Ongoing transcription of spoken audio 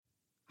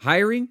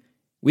Hiring?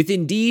 With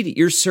Indeed,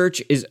 your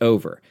search is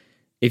over.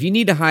 If you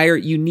need to hire,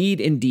 you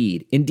need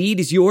Indeed. Indeed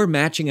is your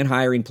matching and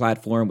hiring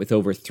platform with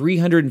over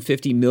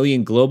 350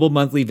 million global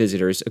monthly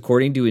visitors,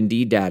 according to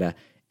Indeed data,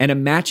 and a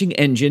matching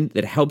engine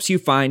that helps you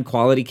find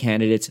quality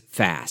candidates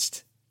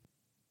fast.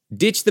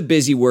 Ditch the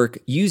busy work.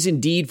 Use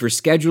Indeed for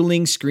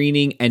scheduling,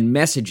 screening, and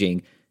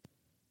messaging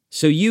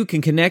so you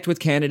can connect with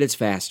candidates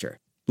faster.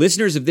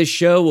 Listeners of this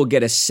show will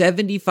get a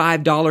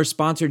 $75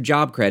 sponsored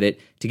job credit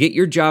to get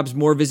your jobs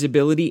more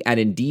visibility at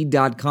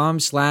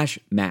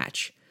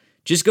Indeed.com/match.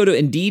 Just go to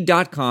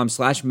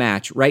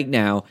Indeed.com/match right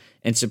now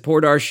and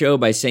support our show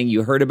by saying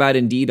you heard about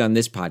Indeed on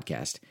this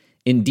podcast.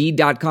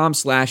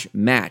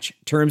 Indeed.com/match.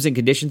 Terms and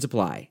conditions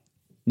apply.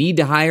 Need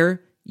to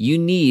hire? You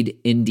need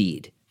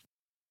Indeed.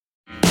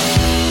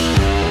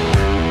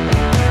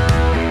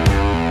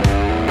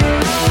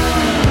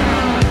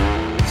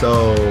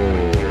 So,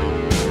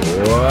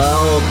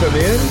 welcome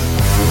in,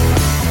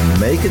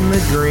 Making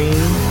the Green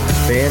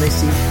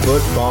Fantasy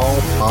Football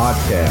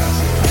Podcast.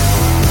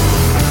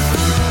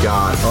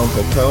 Got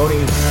Uncle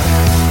Tony,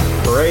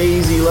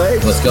 Crazy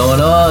Legs. What's going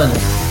on?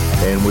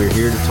 And we're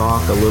here to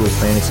talk a little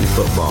fantasy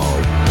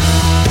football.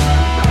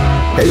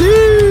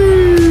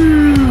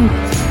 Hello!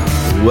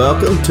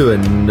 Welcome to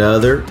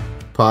another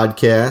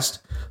podcast,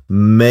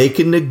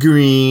 Making the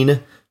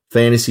Green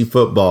Fantasy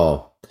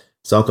Football.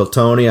 It's Uncle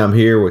Tony. I'm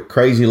here with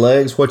Crazy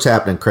Legs. What's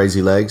happening,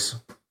 Crazy Legs?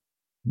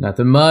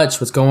 Nothing much.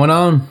 What's going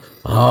on?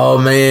 Oh,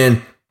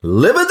 man.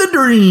 Living the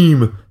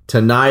dream.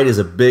 Tonight is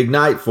a big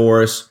night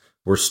for us.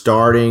 We're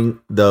starting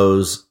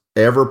those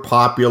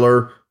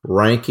ever-popular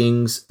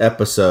rankings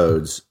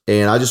episodes.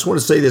 And I just want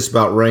to say this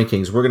about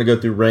rankings. We're going to go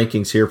through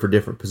rankings here for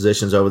different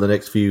positions over the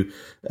next few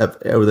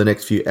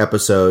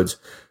episodes.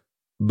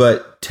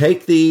 But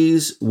take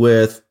these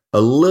with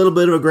a little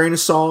bit of a grain of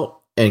salt.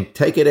 And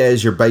take it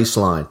as your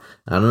baseline.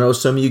 I don't know,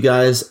 some of you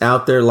guys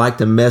out there like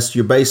to mess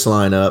your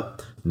baseline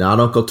up.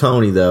 Not Uncle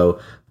Tony, though.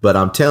 But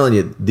I'm telling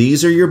you,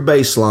 these are your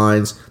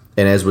baselines.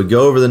 And as we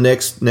go over the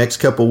next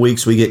couple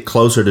weeks, we get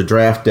closer to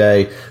draft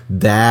day.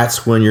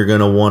 That's when you're going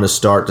to want to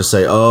start to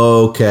say,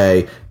 oh,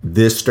 okay,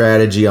 this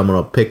strategy, I'm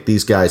going to pick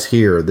these guys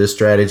here. This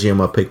strategy, I'm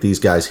going to pick these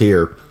guys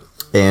here.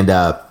 And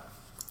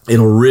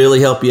it'll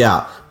really help you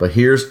out. But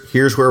here's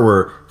where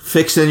we're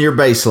fixing your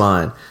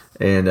baseline.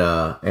 And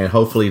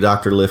hopefully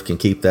Dr. Lift can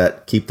keep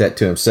that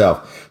to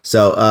himself.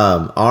 So,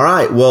 all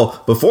right.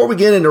 Well, before we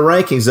get into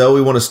rankings, though,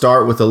 we want to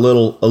start with a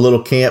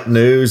little camp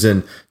news.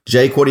 And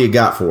Jake, what do you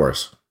got for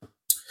us?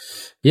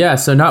 Yeah,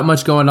 so not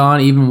much going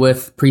on, even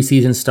with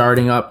preseason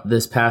starting up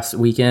this past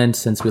weekend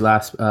since we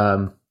last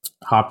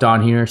hopped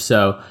on here.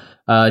 So,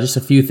 just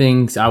a few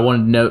things I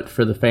wanted to note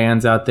for the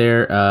fans out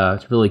there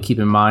to really keep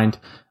in mind.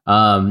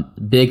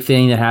 Big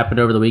thing that happened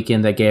over the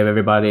weekend that gave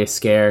everybody a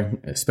scare,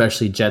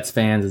 especially Jets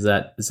fans, is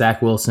that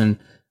Zach Wilson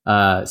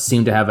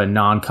seemed to have a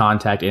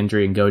non-contact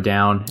injury and go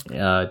down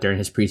during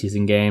his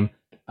preseason game.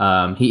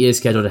 He is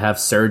scheduled to have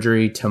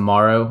surgery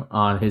tomorrow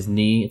on his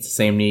knee. It's the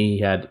same knee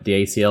he had the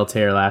ACL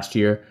tear last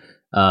year.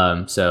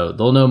 So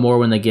they'll know more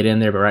when they get in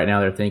there, but right now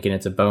they're thinking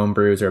it's a bone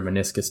bruise or a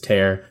meniscus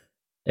tear.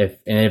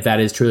 If that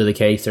is truly the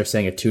case, they're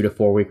saying a 2 to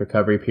 4 week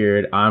recovery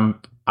period.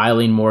 I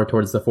lean more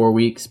towards the 4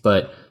 weeks,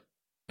 but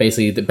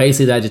Basically,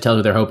 that just tells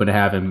me they're hoping to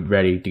have him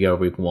ready to go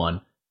week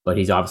 1, but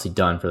he's obviously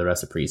done for the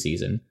rest of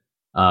preseason.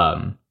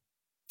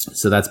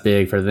 So that's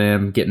big for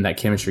them, getting that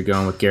chemistry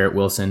going with Garrett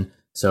Wilson.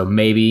 So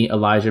maybe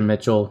Elijah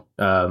Mitchell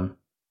or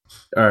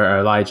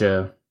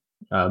Elijah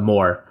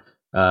Moore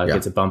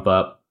gets a bump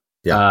up.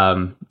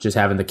 Yeah. Just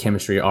having the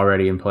chemistry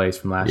already in place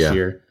from last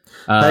year.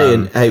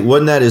 Hey,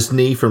 wasn't that his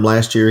knee from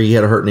last year? He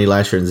had a hurt knee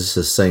last year, and this is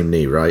the same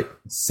knee, right?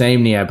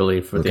 Same knee, I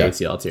believe, for the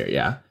ACL tear.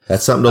 Yeah,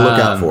 that's something to look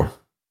out for.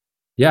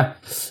 Yeah.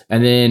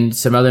 And then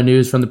some other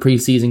news from the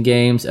preseason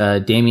games.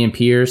 Dameon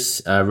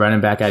Pierce,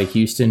 running back out of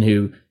Houston,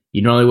 who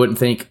you normally wouldn't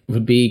think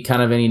would be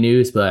kind of any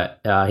news, but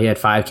he had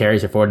 5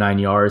 carries for 49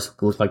 yards.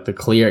 Looked like the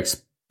clear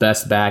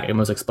best back and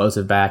most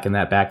explosive back in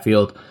that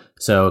backfield.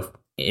 So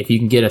if you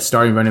can get a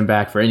starting running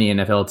back for any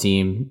NFL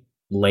team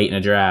late in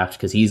a draft,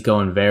 because he's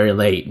going very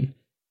late,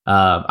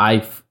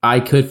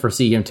 I could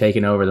foresee him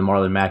taking over the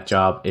Marlon Mack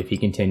job if he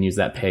continues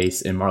that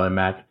pace and Marlon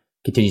Mack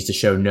continues to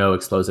show no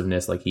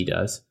explosiveness like he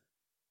does.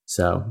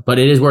 So, but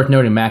it is worth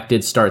noting Mack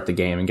did start the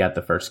game and got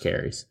the first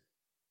carries.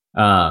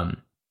 And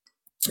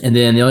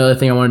then the only other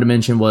thing I wanted to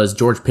mention was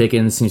George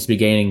Pickens seems to be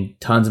gaining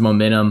tons of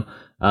momentum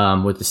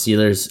with the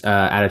Steelers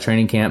at a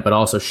training camp, but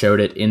also showed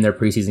it in their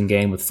preseason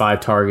game with 5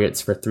 targets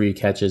for 3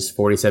 catches,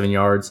 47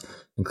 yards,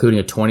 including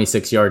a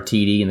 26-yard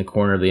TD in the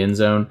corner of the end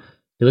zone.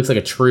 He looks like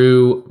a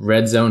true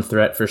red zone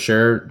threat for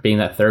sure, being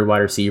that third wide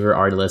receiver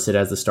already listed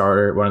as the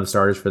starter, one of the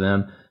starters for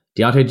them.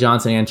 Deontay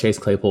Johnson and Chase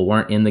Claypool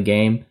weren't in the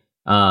game.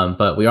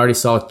 But we already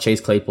saw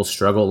Chase Claypool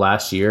struggle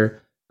last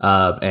year,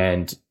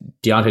 and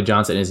Deontay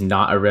Johnson is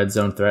not a red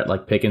zone threat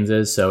like Pickens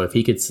is. So if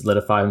he could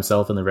solidify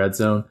himself in the red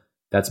zone,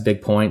 that's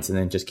big points, and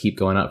then just keep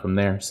going up from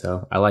there.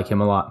 So I like him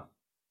a lot.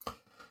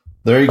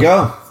 There you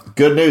go.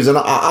 Good news. And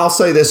I'll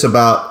say this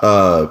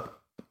about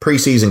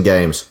preseason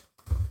games.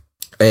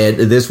 And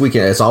this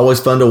weekend, it's always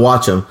fun to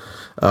watch them.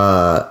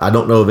 I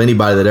don't know of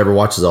anybody that ever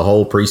watches a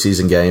whole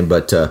preseason game,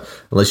 but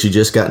unless you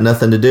just got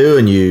nothing to do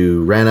and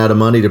you ran out of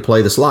money to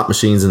play the slot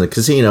machines in the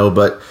casino.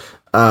 But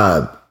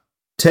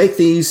take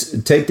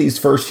these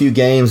first few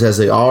games as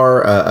they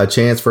are a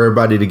chance for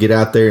everybody to get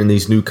out there in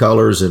these new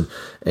colors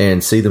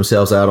and see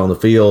themselves out on the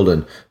field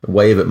and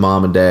wave at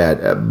mom and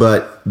dad.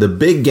 But the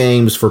big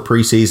games for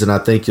preseason, I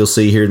think you'll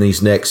see here in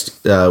these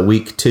next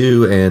week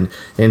 2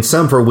 and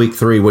some for week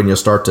 3 when you'll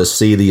start to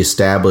see the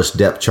established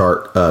depth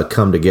chart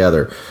come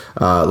together.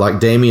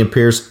 Like Dameon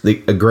Pierce,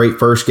 a great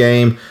first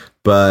game.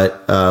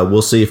 But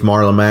we'll see if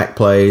Marlon Mack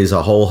plays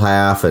a whole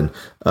half and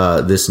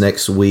this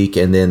next week,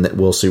 and then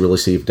we'll really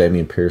see if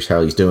Dameon Pierce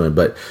how he's doing.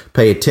 But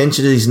pay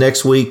attention to these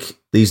next week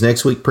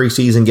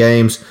preseason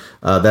games.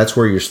 That's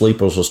where your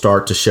sleepers will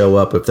start to show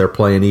up if they're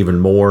playing even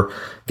more.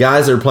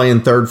 Guys that are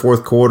playing third,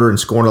 fourth quarter and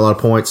scoring a lot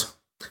of points,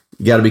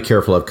 you got to be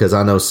careful of, because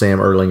I know Sam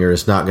Erlinger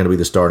is not going to be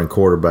the starting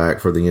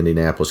quarterback for the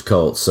Indianapolis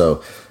Colts.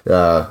 So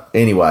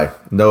anyway,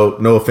 no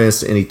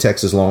offense to any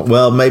Texas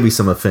well, maybe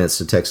some offense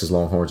to Texas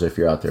Longhorns if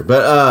you're out there.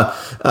 But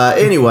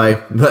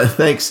anyway, but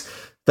thanks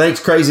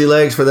Crazy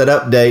Legs for that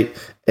update.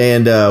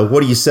 And what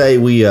do you say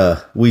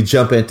we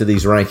jump into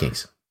these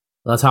rankings?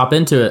 Let's hop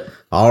into it.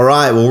 All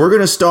right. Well, we're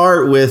going to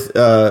start with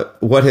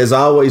what has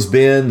always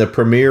been the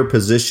premier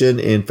position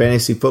in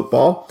fantasy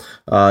football.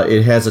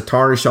 It has a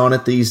tarnish on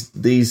it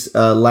these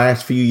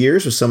last few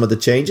years with some of the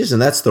changes,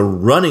 and that's the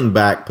running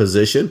back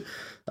position.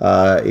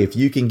 If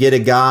you can get a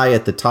guy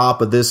at the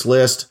top of this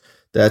list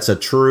that's a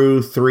true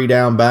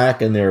 3-down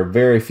back, and there are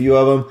very few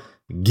of them,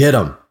 get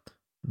them.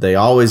 They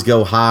always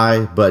go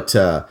high, but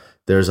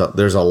there's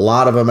a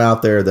lot of them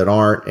out there that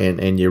aren't,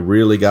 and you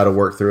really got to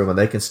work through them, and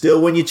they can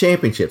still win you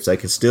championships. They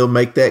can still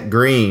make that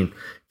green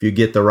if you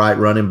get the right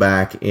running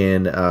back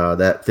in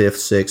that 5th,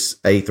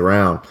 6th, 8th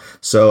round.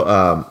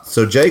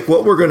 So Jake,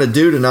 what we're going to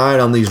do tonight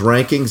on these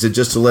rankings, and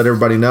just to let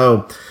everybody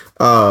know,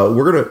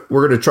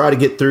 we're gonna try to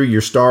get through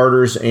your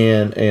starters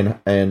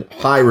and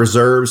high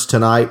reserves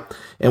tonight,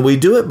 and we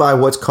do it by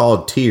what's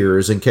called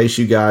tiers. In case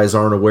you guys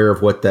aren't aware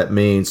of what that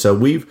means, so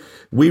we've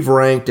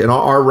ranked, and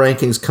our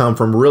rankings come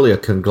from really a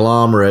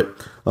conglomerate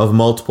of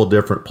multiple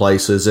different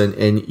places,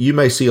 and you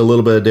may see a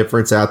little bit of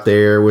difference out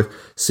there with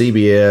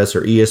CBS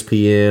or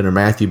ESPN or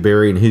Matthew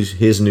Berry and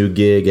his new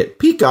gig at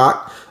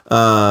Peacock,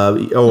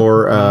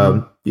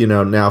 or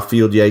now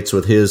Field Yates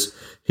with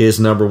his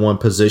number one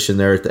position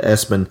there at the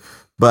ESPN.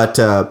 But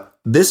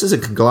this is a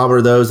conglomerate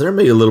of those. There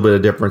may be a little bit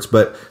of difference,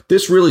 but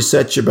this really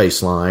sets your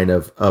baseline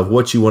of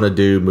what you want to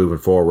do moving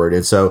forward.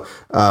 And so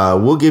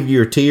we'll give you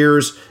your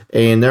tiers,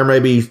 and there may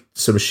be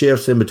some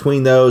shifts in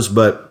between those,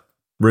 but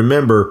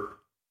remember,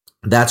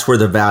 that's where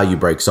the value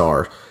breaks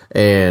are.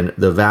 And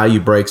the value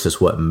breaks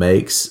is what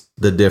makes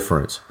the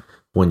difference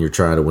when you're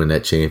trying to win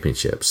that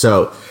championship.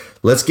 So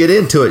let's get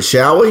into it,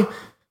 shall we?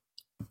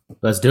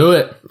 Let's do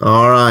it.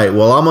 All right.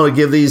 Well, I'm going to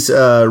give these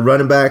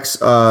running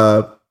backs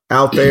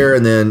out there,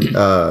 and then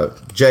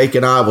Jake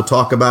and I will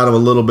talk about them a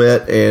little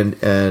bit, and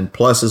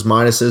pluses,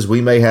 minuses. We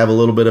may have a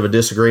little bit of a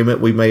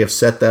disagreement. We may have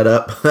set that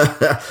up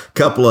a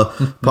couple of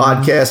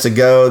podcasts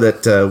ago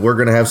that we're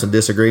going to have some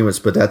disagreements,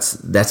 but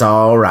that's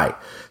all right.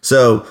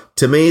 So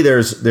to me, there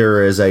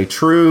is a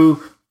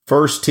true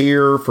first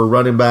tier for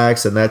running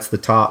backs, and that's the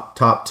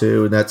top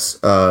two, and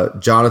that's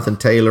Jonathan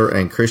Taylor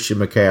and Christian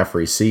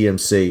McCaffrey,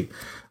 CMC.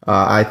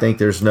 I think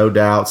there's no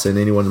doubts in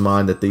anyone's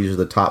mind that these are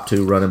the top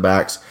two running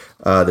backs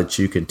that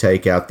you can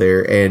take out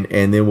there,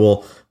 and then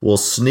we'll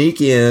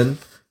sneak in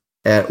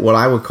at what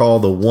I would call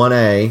the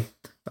 1A.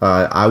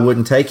 I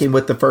wouldn't take him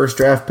with the first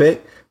draft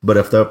pick, but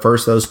if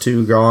those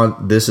two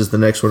gone, this is the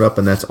next one up,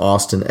 and that's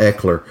Austin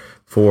Eckler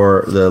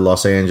for the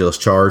Los Angeles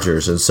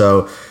Chargers. And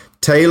so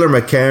Taylor,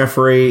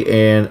 McCaffrey,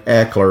 and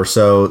Eckler.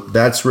 So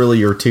that's really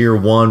your tier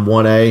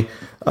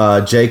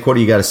 1A. Jake, what do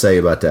you got to say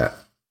about that?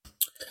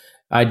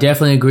 I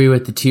definitely agree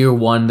with the tier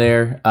 1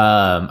 there.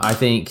 I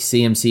think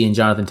CMC and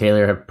Jonathan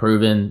Taylor have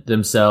proven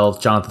themselves.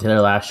 Jonathan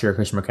Taylor last year,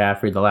 Christian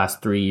McCaffrey the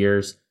last 3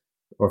 years,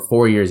 or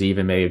 4 years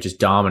even, maybe, of just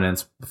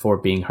dominance before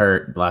being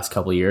hurt the last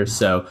couple of years.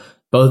 So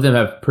both of them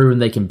have proven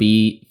they can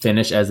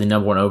finish as the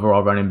number 1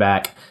 overall running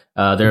back.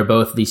 They're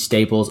both the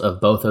staples of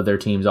both of their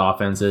teams'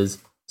 offenses.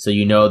 So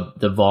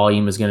the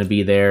volume is going to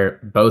be there.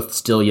 Both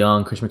still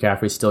young. Christian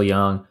McCaffrey is still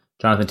young.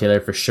 Jonathan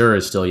Taylor for sure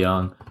is still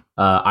young.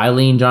 I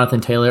lean Jonathan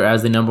Taylor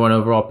as the number 1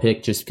 overall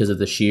pick just because of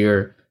the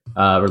sheer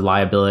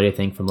reliability, I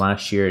think, from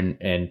last year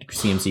and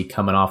CMC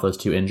coming off those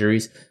 2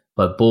 injuries.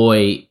 But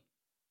boy,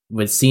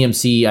 with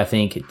CMC, I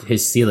think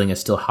his ceiling is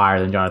still higher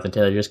than Jonathan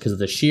Taylor just because of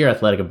the sheer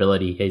athletic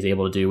ability he's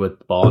able to do with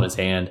the ball in his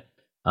hand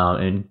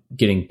and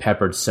getting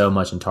peppered so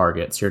much in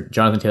targets.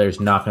 Jonathan Taylor is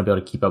not going to be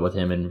able to keep up with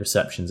him in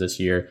receptions this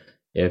year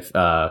if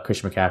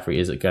Christian McCaffrey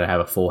isn't going to have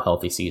a full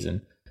healthy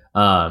season.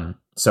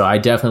 So I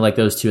definitely like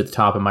those two at the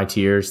top of my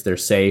tiers. They're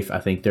safe. I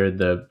think they're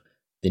the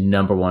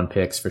number 1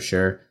 picks for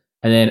sure.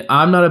 And then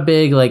I'm not a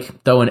big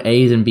throwing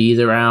A's and B's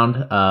around.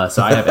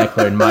 So I have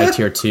Eckler in my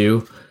tier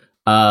 2.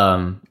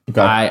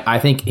 Okay. I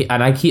think,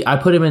 and I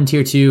put him in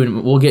tier 2,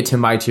 and we'll get to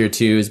my tier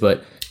 2s.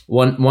 But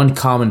one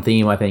common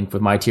theme I think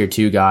with my tier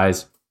 2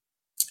 guys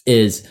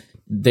is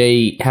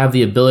they have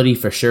the ability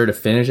for sure to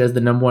finish as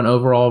the number one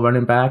overall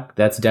running back.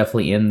 That's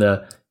definitely in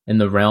the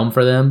realm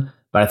for them.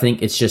 But I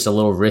think it's just a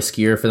little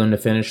riskier for them to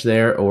finish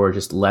there, or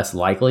just less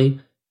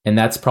likely. And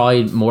that's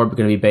probably more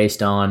going to be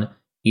based on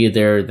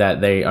either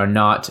that they are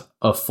not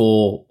a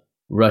full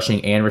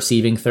rushing and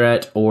receiving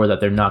threat, or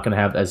that they're not going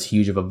to have as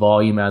huge of a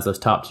volume as those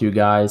top two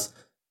guys.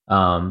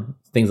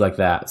 Things like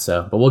that.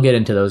 So, but we'll get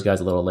into those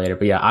guys a little later.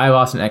 But yeah, I have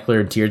Austin Eckler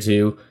in tier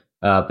 2,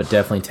 but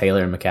definitely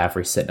Taylor and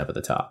McCaffrey sitting up at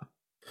the top.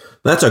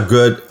 That's a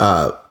good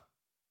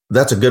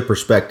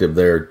perspective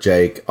there,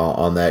 Jake,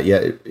 on that.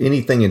 Yeah,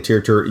 anything in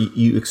tier 2,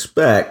 you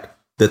expect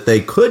that they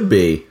could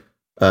be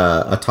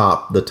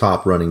the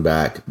top running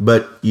back,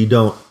 but you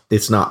don't.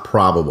 It's not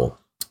probable.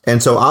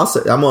 And so I'm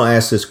going to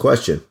ask this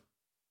question: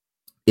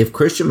 if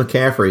Christian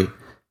McCaffrey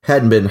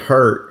hadn't been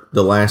hurt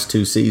the last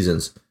 2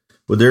 seasons,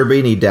 would there be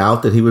any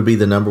doubt that he would be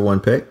the number 1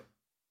 pick?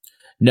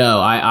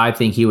 No, I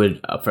think he would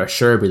for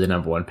sure be the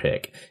number 1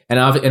 pick. And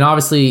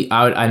obviously,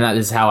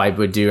 this is how I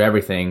would do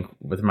everything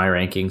with my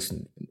rankings,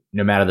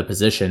 no matter the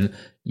position.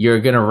 You're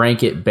going to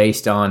rank it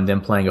based on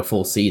them playing a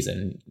full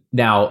season.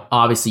 Now,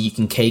 obviously, you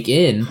can cake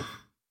in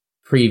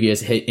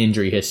previous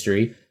injury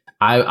history.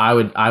 I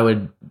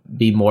would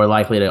be more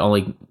likely to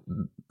only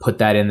put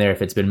that in there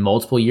if it's been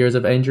multiple years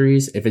of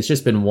injuries. If it's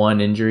just been one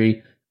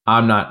injury,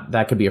 I'm not.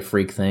 That could be a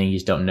freak thing. You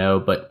just don't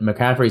know. But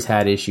McCaffrey's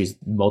had issues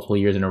multiple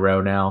years in a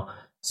row now.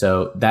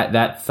 So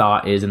that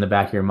thought is in the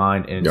back of your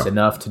mind, and it's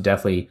enough to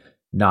definitely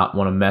not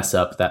want to mess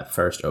up that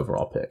first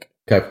overall pick.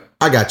 Okay,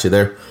 I got you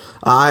there.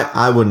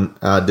 I wouldn't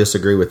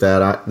disagree with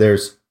that.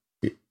 There's,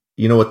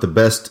 you know what the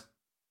best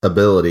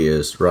ability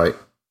is, right?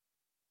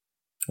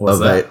 What's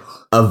that?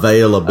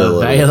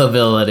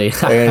 Availability.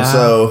 And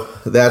so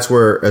that's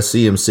where a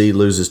CMC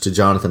loses to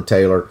Jonathan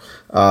Taylor.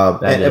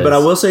 But I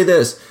will say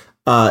this: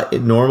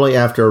 normally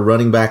after a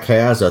running back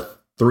has a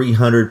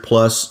 300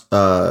 plus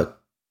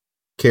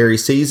carry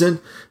season,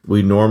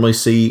 we normally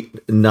see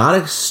not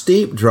a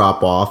steep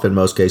drop off in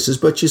most cases,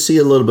 but you see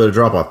a little bit of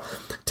drop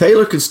off.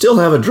 Taylor could still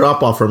have a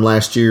drop off from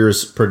last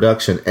year's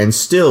production and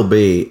still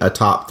be a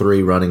top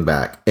 3 running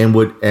back, and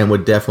would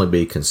definitely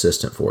be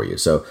consistent for you.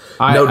 So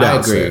no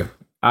doubt.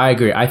 I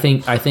agree. I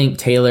think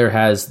Taylor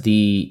has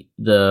the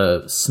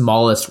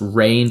smallest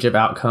range of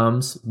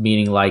outcomes,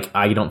 meaning like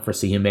I don't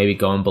foresee him maybe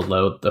going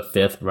below the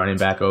 5th running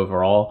back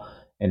overall,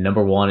 and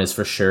number 1 is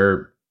for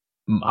sure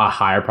a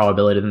higher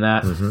probability than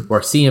that. Mm-hmm.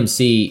 Where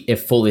CMC,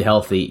 if fully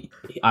healthy,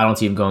 I don't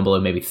see him going below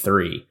maybe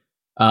 3.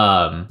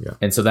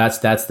 And so that's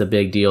the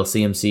big deal.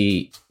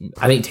 CMC,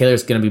 I think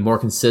Taylor's going to be more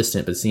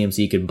consistent, but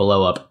CMC could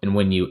blow up and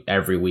win you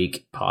every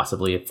week,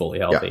 possibly if fully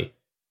healthy.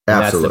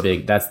 Yeah, absolutely.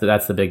 That's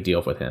the big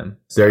deal with him.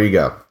 So. There you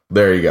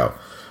go.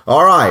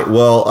 All right.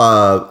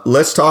 Well,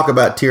 let's talk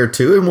about tier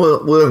 2, and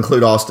we'll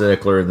include Austin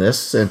Eckler in this,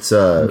 since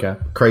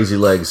Crazy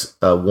Legs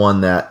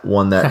won that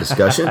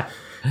discussion.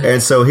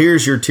 And so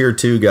here's your tier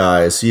 2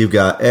 guys. You've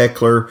got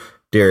Eckler,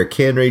 Derrick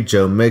Henry,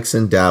 Joe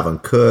Mixon,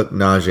 Dalvin Cook,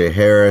 Najee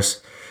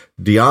Harris,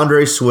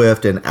 DeAndre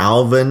Swift, and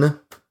Alvin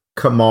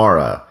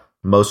Kamara.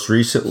 Most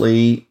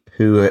recently,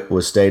 who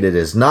was stated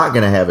is not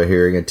going to have a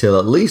hearing until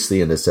at least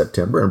the end of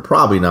September, and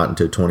probably not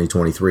until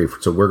 2023.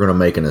 So we're going to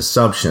make an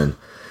assumption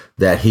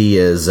that he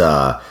is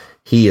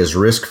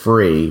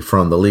risk-free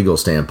from the legal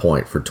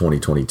standpoint for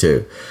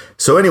 2022.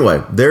 So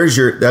anyway,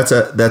 that's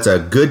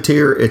a good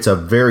tier. It's a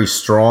very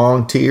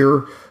strong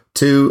tier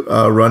to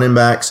running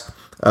backs.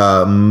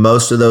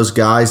 Most of those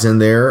guys in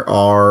there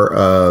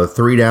are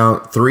three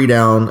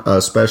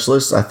down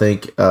specialists. I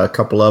think a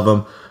couple of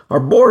them are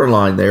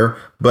borderline there.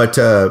 But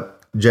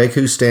Jake,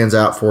 who stands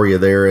out for you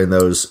there in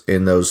those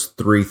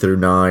 3 through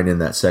 9 in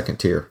that second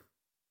tier?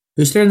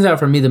 Who stands out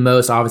for me the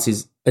most, obviously,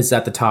 is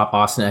at the top,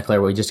 Austin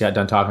Eckler. We just got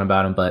done talking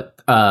about him, but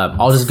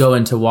I'll just go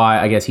into why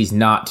I guess he's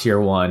not tier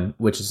 1,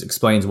 which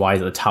explains why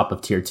he's at the top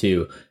of tier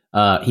 2.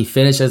 He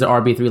finished as an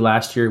RB3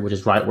 last year, which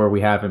is right where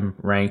we have him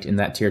ranked in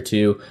that tier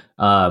 2.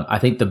 I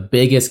think the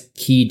biggest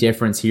key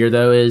difference here,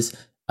 though, is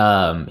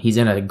he's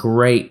in a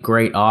great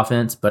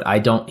offense, but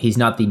he's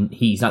not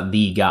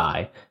the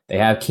guy. They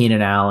have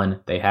Keenan Allen,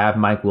 they have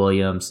Mike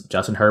Williams.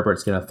 Justin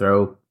Herbert's going to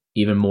throw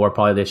even more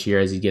probably this year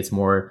as he gets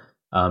more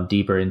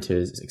deeper into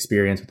his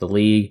experience with the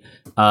league.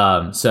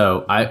 I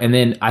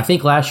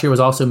think last year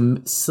was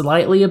also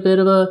slightly a bit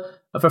of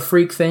a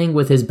freak thing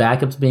with his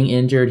backups being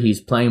injured.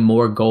 He's playing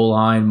more goal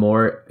line,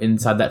 more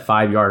inside that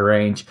 5-yard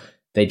range.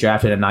 They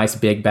drafted a nice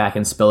big back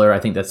in Spiller.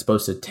 I think that's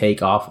supposed to take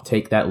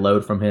that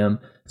load from him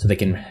so they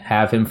can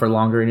have him for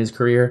longer in his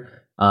career.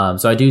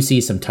 So I do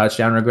see some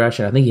touchdown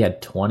regression. I think he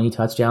had 20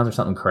 touchdowns or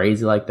something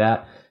crazy like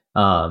that.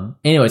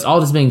 Anyways, all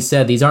this being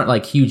said, these aren't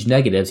like huge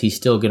negatives. He's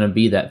still going to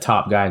be that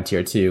top guy in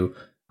tier 2.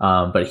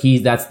 But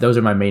those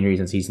are my main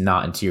reasons he's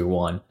not in tier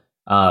 1.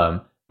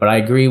 But I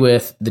agree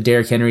with the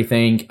Derrick Henry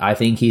thing. I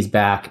think he's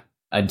back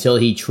until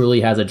he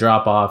truly has a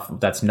drop off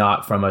that's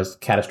not from a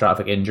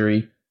catastrophic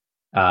injury.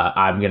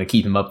 I'm going to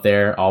keep him up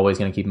there. Always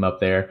going to keep him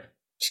up there.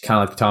 Just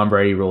kind of like the Tom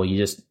Brady rule. You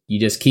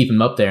just keep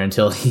him up there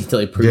until he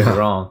proves you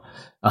wrong.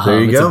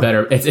 There you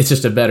go. It's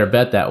just a better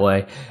bet that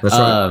way. That's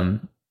right.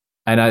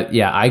 And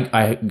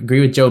I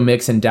agree with Joe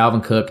Mixon,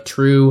 Dalvin Cook,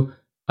 true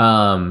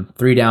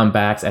 3-down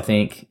backs. I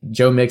think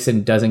Joe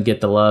Mixon doesn't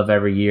get the love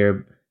every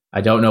year.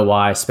 I don't know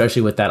why,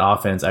 especially with that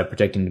offense. I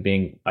predict him to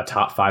being a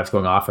top 5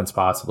 scoring offense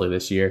possibly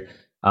this year.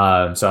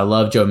 So I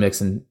love Joe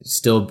Mixon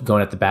still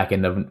going at the back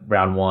end of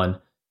round 1.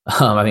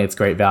 I think it's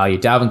great value.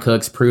 Dalvin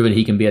Cook's proven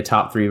he can be a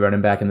top 3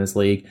 running back in this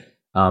league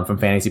from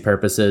fantasy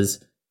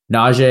purposes.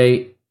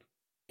 Najee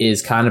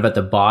is kind of at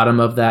the bottom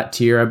of that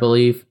tier, I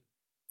believe,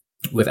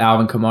 with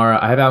Alvin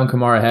Kamara. I have Alvin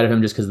Kamara ahead of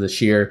him just because of the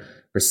sheer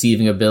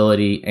receiving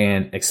ability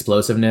and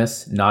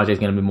explosiveness. Najee is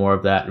going to be more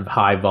of that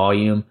high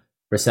volume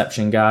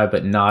reception guy,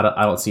 but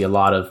I don't see a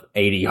lot of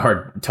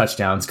 80-yard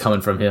touchdowns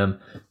coming from him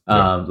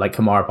like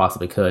Kamara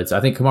possibly could. So I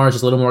think Kamara is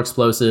just a little more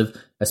explosive,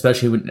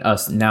 especially with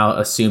us now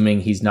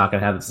assuming he's not going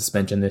to have the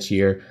suspension this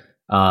year.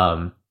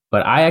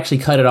 But I actually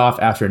cut it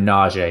off after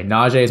Najee.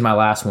 Najee is my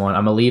last one.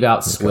 I'm going to leave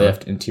out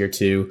Swift in tier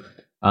 2.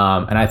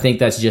 And I think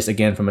that's just,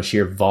 again, from a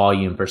sheer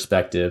volume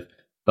perspective.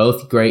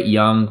 Both great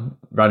young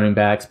running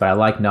backs, but I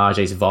like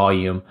Najee's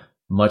volume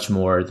much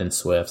more than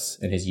Swift's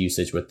and his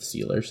usage with the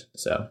Steelers.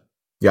 So,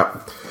 yeah,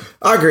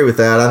 I agree with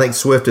that. I think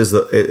Swift is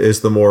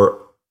the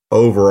more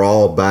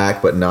overall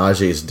back, but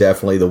Najee is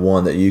definitely the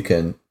one that he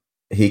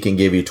can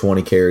give you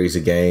 20 carries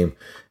a game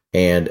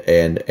and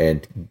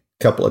a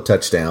couple of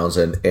touchdowns,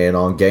 and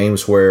on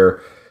games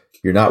where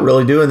you're not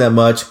really doing that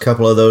much, a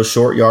couple of those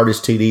short yardage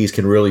TDs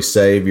can really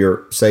save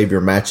your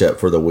matchup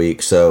for the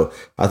week. So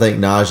I think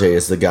Najee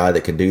is the guy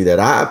that can do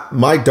that.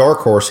 My dark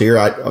horse here,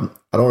 I don't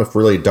know if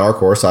really dark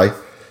horse. I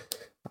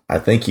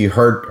think you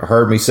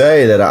heard me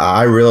say that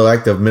I really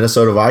like the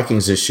Minnesota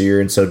Vikings this year,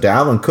 and so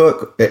Dalvin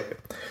Cook,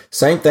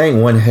 same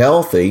thing. When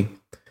healthy,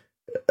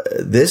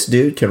 this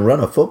dude can run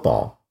a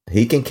football.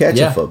 He can catch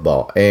a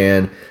football,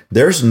 and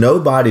there's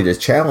nobody to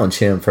challenge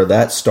him for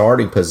that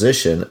starting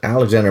position.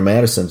 Alexander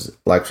Madison,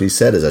 like we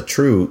said, is a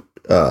true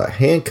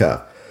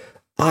handcuff.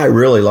 I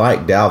really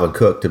like Dalvin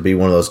Cook to be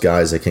one of those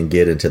guys that can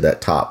get into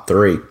that top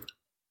 3.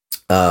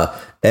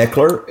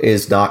 Eckler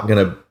is not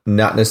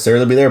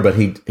necessarily be there, but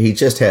he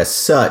just has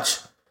such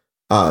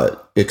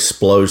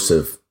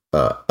explosive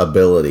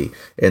ability,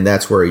 and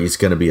that's where he's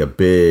going to be a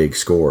big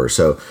scorer.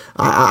 So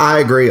I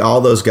agree.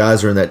 All those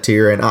guys are in that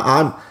tier, and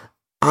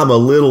I'm a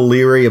little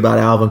leery about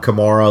Alvin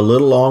Kamara, a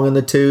little long in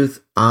the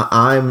tooth.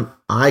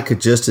 I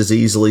could just as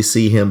easily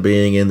see him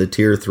being in the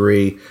tier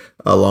 3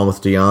 along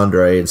with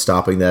DeAndre and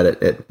stopping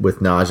that with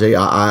Najee.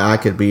 I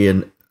could be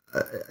in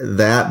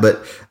that,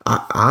 but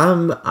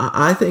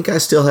I think I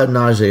still have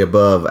Najee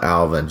above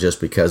Alvin just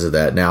because of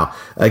that. Now,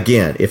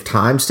 again, if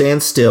time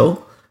stands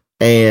still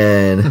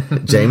and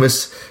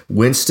Jameis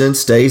Winston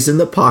stays in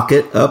the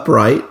pocket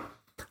upright,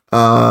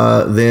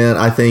 then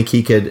I think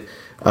he could.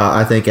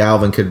 I think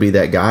Alvin could be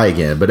that guy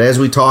again. But as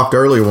we talked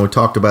earlier when we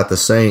talked about the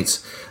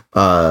Saints,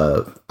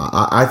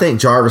 I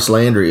think Jarvis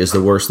Landry is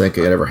the worst thing that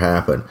could ever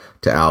happen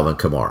to Alvin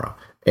Kamara.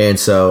 And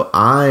so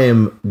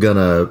I'm going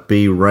to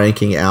be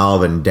ranking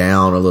Alvin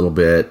down a little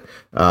bit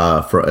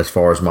for as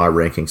far as my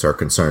rankings are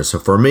concerned. So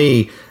for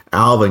me,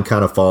 Alvin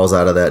kind of falls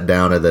out of that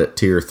down to that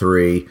tier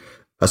 3,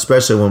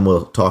 especially when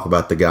we'll talk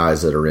about the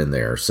guys that are in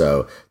there.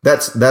 So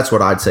that's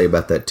what I'd say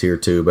about that tier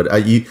 2.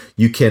 But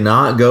you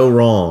cannot go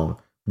wrong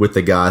with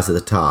the guys at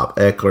the top,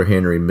 Eckler,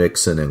 Henry,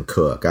 Mixon, and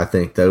Cook. I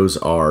think those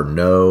are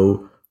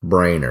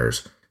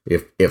no-brainers.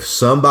 If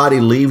somebody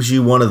leaves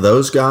you one of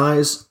those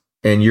guys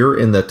and you're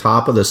in the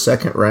top of the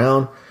second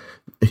round,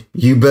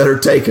 you better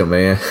take them,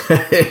 man.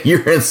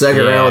 You're in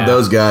second round with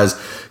those guys,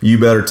 you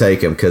better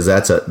take them, because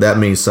that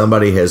means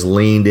somebody has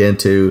leaned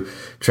into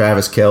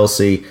Travis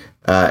Kelce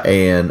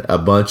and a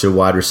bunch of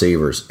wide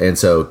receivers. And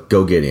so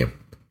go get him.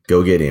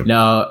 Go get him.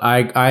 No,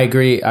 I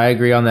agree. I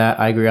agree on that.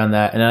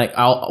 And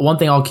one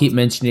thing I'll keep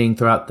mentioning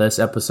throughout this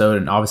episode,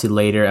 and obviously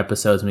later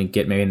episodes when we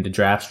get maybe into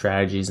draft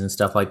strategies and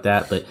stuff like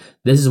that. But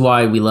this is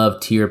why we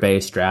love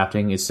tier-based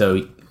drafting. Is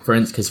so for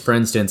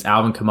instance,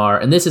 Alvin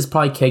Kamara, and this is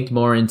probably caked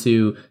more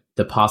into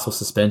the possible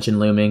suspension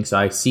looming. So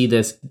I see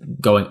this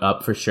going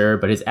up for sure.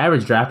 But his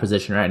average draft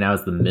position right now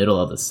is the middle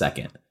of the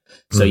second.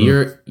 So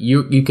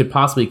you could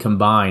possibly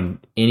combine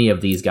any of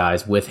these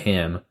guys with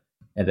him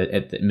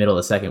at the middle of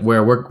the second,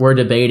 where we're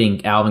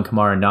debating Alvin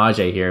Kamara and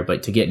Najee here,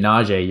 but to get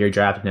Najee, you're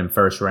drafting him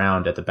first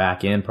round at the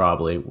back end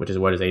probably, which is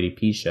what his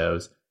ADP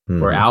shows.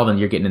 Where Alvin,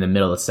 you're getting in the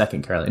middle of the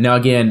second currently. Now,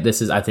 again, this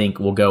is, I think,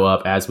 will go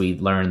up as we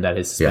learn that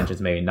his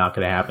suspension's maybe not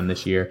going to happen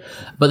this year.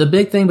 But the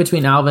big thing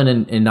between Alvin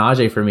and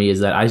Najee for me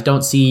is that I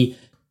don't see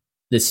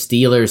the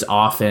Steelers'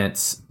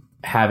 offense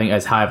having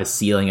as high of a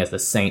ceiling as the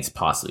Saints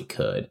possibly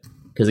could.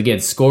 Because again,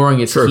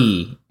 scoring is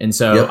key, and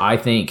so I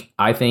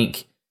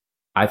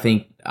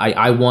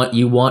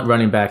want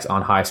running backs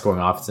on high scoring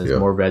offenses,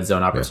 more red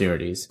zone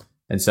opportunities.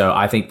 And so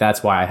I think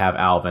that's why I have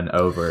Alvin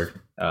over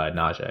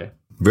Najee.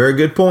 Very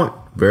good point.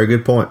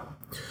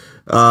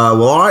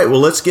 Well, all right. Well,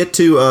 let's get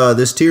to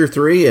this tier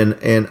 3,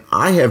 and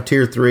I have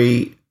tier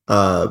 3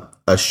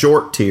 a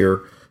short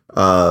tier.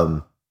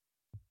 And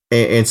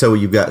so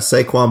you've got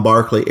Saquon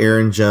Barkley,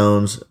 Aaron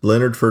Jones,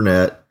 Leonard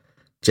Fournette,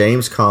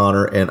 James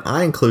Conner, and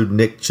I include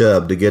Nick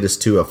Chubb to get us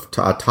to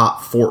a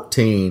top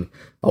 14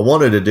 I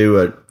wanted to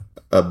do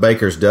a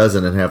baker's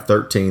dozen and have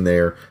 13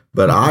 there,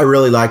 but I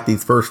really like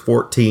these first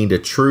 14 to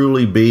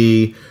truly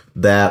be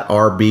that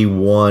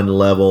RB1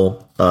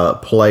 level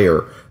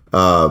player.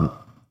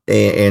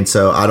 And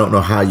so I don't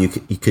know how you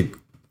could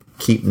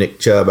keep Nick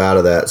Chubb out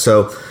of that.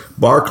 So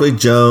Barkley,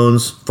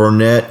 Jones,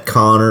 Fournette,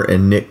 Connor,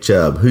 and Nick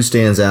Chubb. Who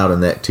stands out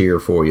in that tier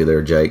for you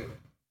there, Jake?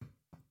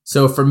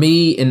 So for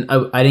me, and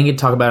I didn't get to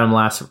talk about him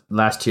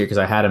last tier because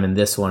I had him in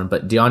this one,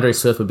 but DeAndre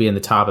Swift would be in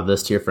the top of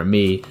this tier for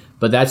me.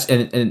 But that's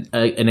and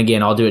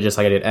again, I'll do it just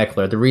like I did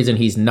Eckler. The reason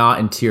he's not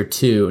in tier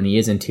 2 and he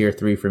is in tier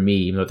 3 for me,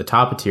 even though at the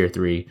top of tier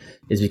 3,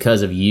 is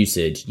because of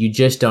usage. You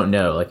just don't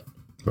know. Like,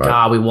 right.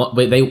 God,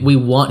 we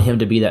want him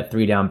to be that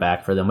 3-down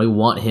back for them. We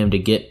want him to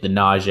get the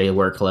Najee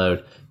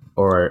workload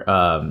or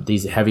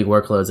these heavy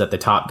workloads that the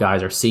top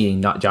guys are seeing,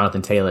 not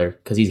Jonathan Taylor,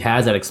 because he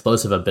has that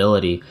explosive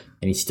ability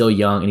and he's still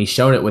young and he's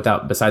shown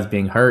it besides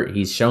being hurt,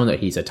 he's shown that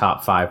he's a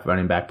top 5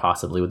 running back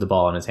possibly with the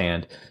ball in his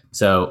hand.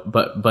 So,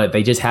 but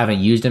they just haven't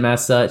used him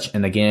as such.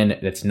 And again,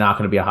 it's not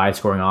going to be a high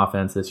scoring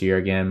offense this year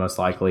again, most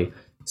likely.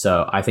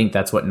 So I think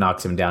that's what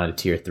knocks him down to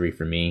tier 3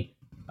 for me,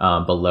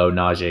 below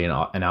Najee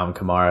and Alvin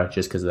Kamara,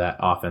 just because of that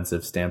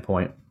offensive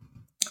standpoint.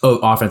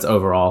 Offense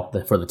overall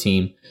for the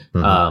team.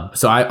 Mm-hmm.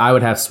 So I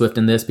would have Swift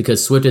in this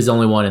because Swift is the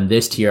only one in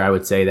this tier, I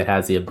would say, that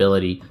has the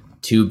ability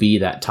to be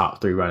that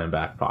top 3 running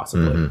back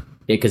possibly.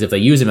 Because if they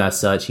use him as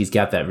such, he's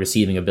got that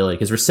receiving ability.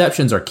 Because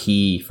receptions are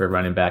key for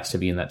running backs to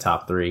be in that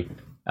top 3.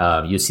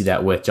 You see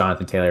that with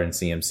Jonathan Taylor and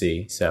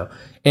CMC. So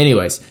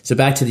anyways, so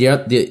back to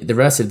the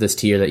rest of this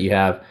tier that you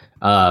have.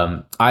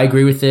 I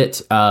agree with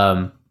it.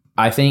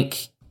 I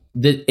think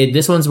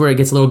this one's where it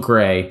gets a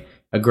gray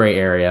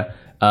area.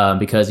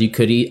 Because I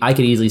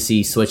could easily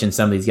see switching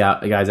some of these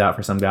guys out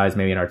for some guys,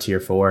 maybe in our tier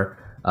 4,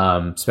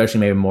 especially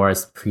maybe more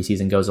as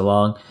preseason goes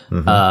along.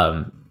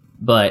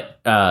 But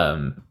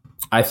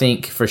I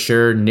think for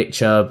sure Nick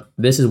Chubb,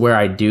 this is where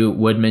I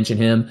would mention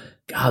him.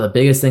 God, the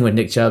biggest thing with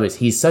Nick Chubb is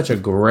he's such a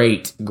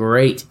great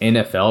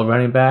NFL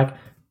running back,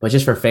 but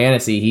just for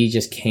fantasy, he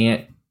just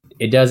can't.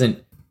 It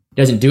doesn't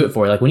do it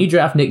for you. Like when you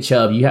draft Nick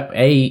Chubb, you have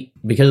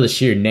because of the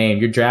sheer name,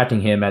 you're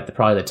drafting him at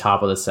probably the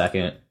top of the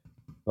second.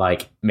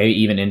 Like maybe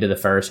even into the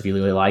first if you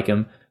really like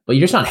him, but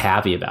you're just not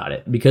happy about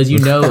it because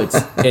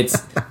it's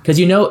because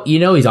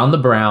he's on the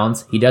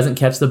Browns. He doesn't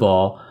catch the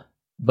ball,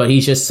 but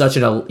he's just such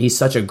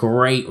a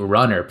great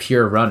runner,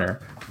 pure runner.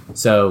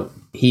 So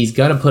he's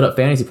gonna put up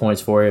fantasy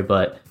points for you,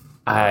 but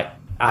I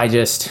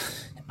just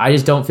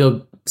don't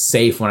feel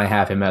safe when I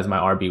have him as my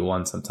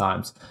RB1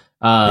 sometimes.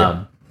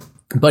 But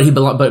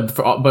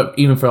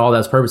even for all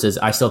those purposes,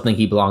 I still think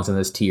he belongs in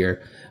this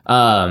tier.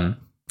 I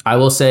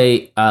will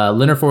say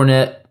Leonard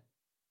Fournette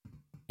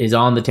is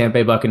on the Tampa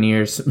Bay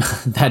Buccaneers.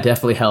 That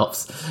definitely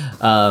helps.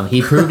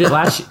 He proved it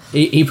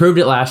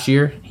last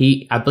year.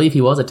 I believe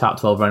he was a top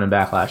 12 running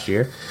back last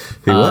year.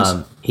 He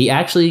was. He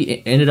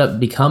actually ended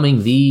up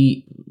becoming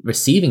the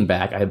receiving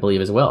back, I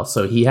believe, as well.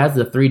 So he has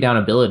the 3-down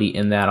ability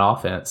in that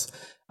offense.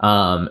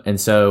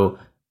 And so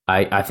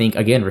I think,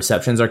 again,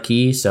 receptions are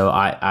key. So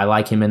I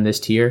like him in this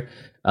tier.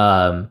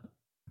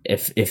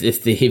 If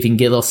he can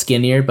get a little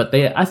skinnier, but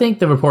I think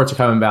the reports are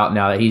coming about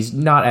now that he's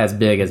not as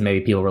big as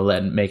maybe people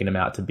were making him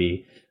out to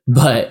be.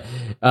 But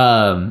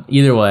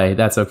either way,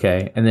 that's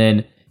okay. And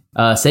then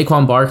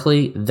Saquon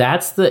Barkley,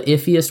 that's the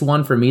iffiest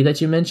one for me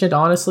that you mentioned,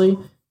 honestly.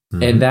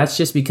 And that's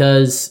just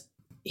because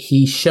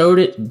he showed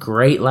it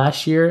great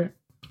last year,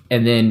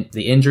 and then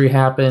the injury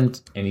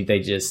happened, and he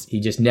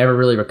just never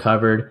really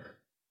recovered.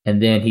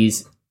 And then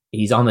he's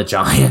on the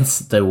Giants,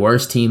 the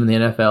worst team in the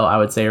NFL, I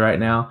would say right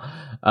now.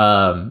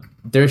 I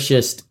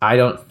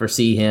don't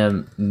foresee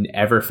him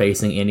ever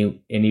facing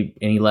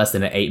any less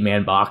than an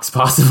 8-man box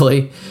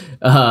possibly.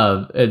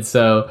 And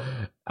so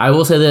I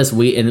will say this,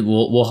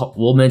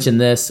 we'll mention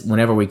this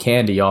whenever we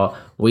can to y'all.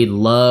 We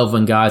love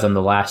when guys on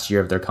the last year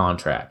of their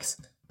contracts.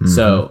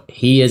 So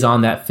he is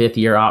on that 5th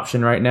year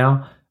option right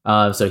now.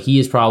 So he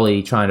is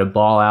probably trying to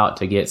ball out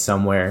to get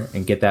somewhere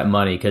and get that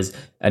money. Because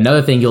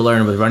another thing you'll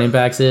learn with running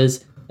backs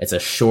is it's a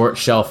short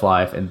shelf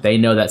life, and they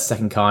know that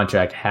second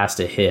contract has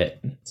to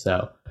hit.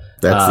 So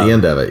that's the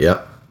end of it.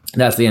 Yep.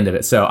 That's the end of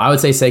it. So I would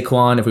say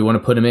Saquon, if we want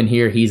to put him in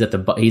here, he's at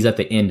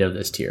the end of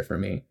this tier for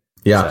me.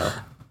 Yeah. So.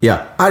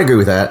 Yeah, I'd agree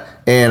with that.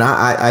 And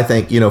I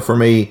think, for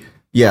me,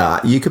 yeah,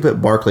 you could put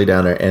Barkley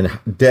down there and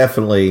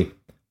definitely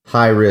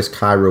high risk,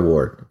 high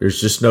reward. There's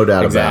just no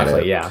doubt about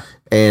it. Yeah.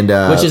 And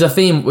which is a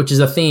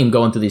theme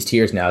going through these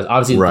tiers now.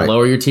 Obviously, the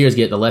lower your tiers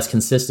get, the less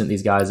consistent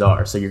these guys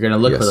are. So you're going to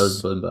look for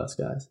those boom bust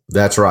guys.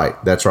 That's right.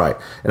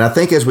 And I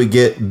think as we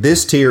get,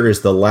 this tier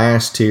is the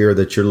last tier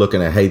that you're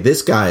looking at. Hey,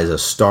 this guy is a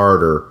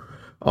starter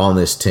on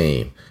this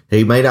team.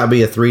 He may not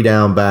be a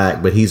 3-down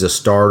back, but he's a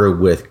starter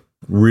with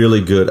really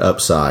good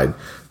upside.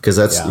 Because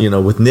that's,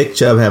 with Nick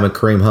Chubb having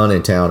Kareem Hunt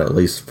in town, at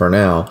least for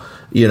now,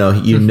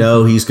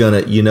 he's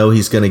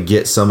gonna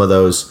get some of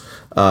those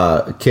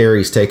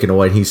carries taken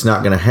away. He's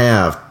not going to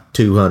have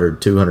 200,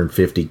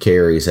 250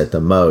 carries at the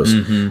most.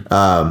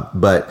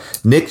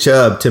 But Nick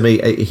Chubb, to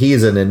me, he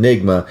is an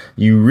enigma.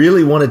 You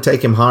really want to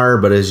take him higher,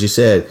 but as you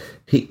said,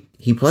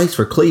 he plays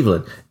for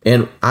Cleveland,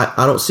 and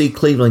I don't see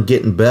Cleveland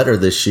getting better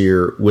this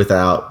year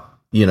without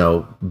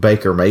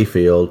Baker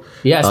Mayfield.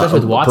 Yeah,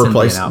 especially with Watson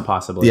being out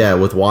possibly. Yeah,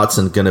 with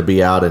Watson going to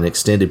be out an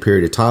extended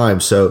period of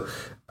time. So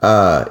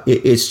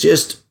it's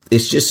just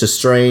a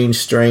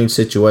strange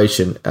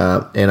situation,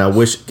 and I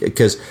wish,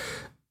 because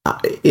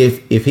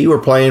if he were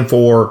playing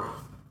for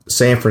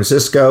San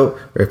Francisco,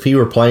 or if he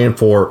were playing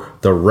for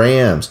the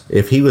Rams,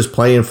 if he was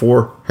playing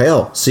for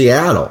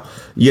Seattle,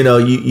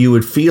 you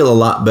would feel a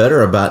lot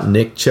better about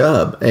Nick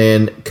Chubb,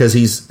 and because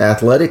he's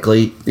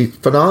athletically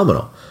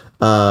phenomenal.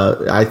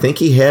 I think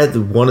he had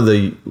one of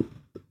the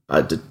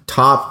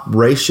top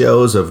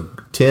ratios of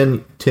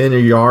 10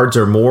 yards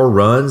or more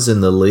runs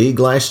in the league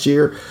last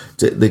year.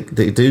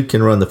 The dude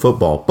can run the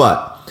football.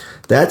 But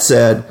that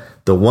said,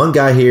 the one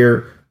guy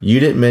here you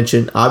didn't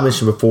mention, I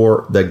mentioned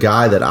before, the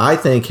guy that I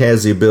think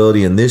has the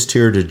ability in this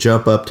tier to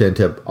jump up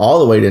to all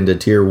the way into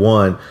tier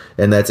 1,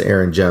 and that's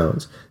Aaron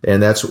Jones.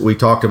 And we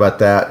talked about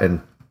that.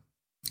 And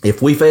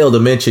if we fail to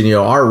mention,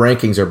 our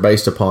rankings are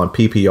based upon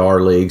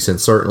PPR leagues,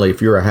 and certainly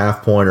if you're a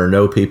half point or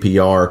no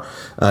PPR,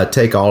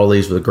 take all of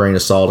these with a grain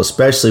of salt,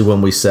 especially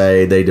when we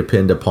say they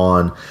depend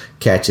upon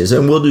catches.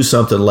 And we'll do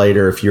something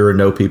later if you're a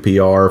no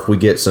PPR. If we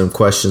get some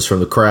questions from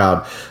the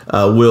crowd,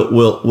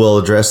 we'll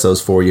address those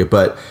for you.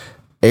 But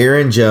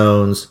Aaron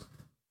Jones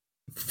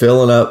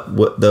filling up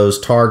those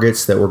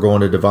targets that were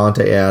going to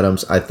Devontae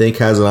Adams, I think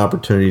has an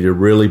opportunity to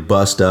really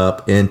bust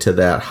up into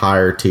that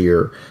higher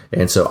tier.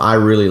 And so I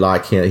really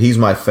like him. He's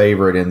my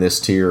favorite in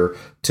this tier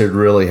to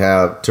really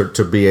have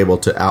to be able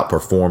to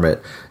outperform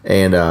it.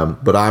 And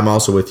but I'm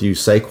also with you,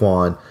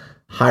 Saquon,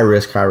 high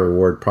risk, high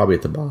reward, probably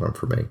at the bottom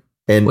for me.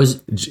 And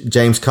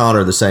James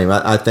Conner the same.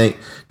 I think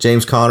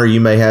James Conner,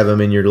 you may have him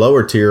in your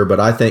lower tier,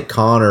 but I think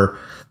Conner,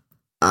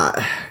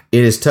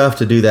 it is tough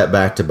to do that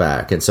back to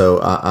back. And so,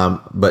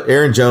 but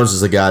Aaron Jones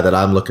is the guy that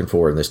I'm looking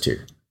for in this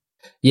tier.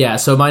 Yeah.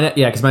 So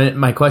because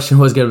my question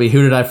was going to be,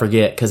 who did I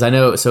forget? Because I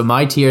know, so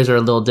my tiers are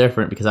a little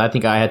different because I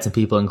think I had some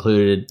people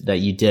included that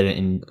you didn't,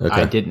 and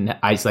okay.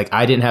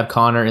 I didn't have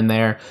Connor in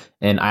there,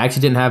 and I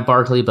actually didn't have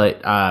Barkley,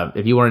 but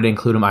if you wanted to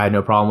include him, I had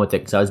no problem with it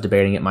because I was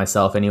debating it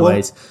myself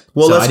anyways.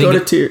 Well, so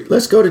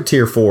let's go to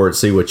tier 4 and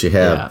see what you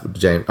have,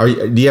 James.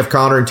 Do you have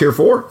Connor in tier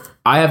 4?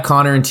 I have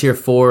Connor in tier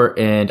 4,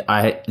 and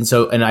I didn't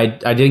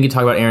get to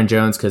talk about Aaron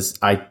Jones because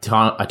I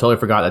totally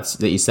forgot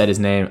that you said his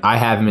name. I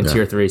have him in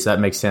tier 3, so that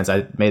makes sense.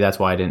 Maybe that's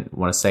why I didn't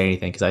want to say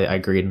anything because I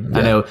agreed.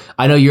 Yeah.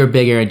 I know you're a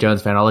big Aaron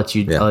Jones fan. I'll let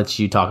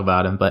you talk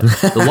about him. But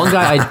the one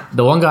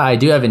guy I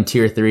do have in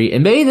tier 3,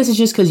 and maybe this is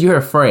just because you're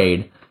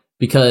afraid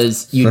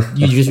because you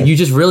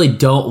just really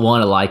don't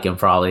want to like him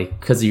probably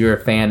because of your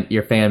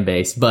fan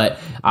base. But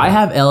I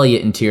have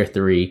Elliott in tier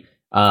 3.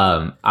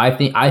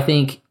 I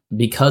think.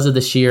 Because of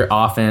the sheer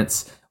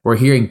offense, we're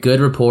hearing good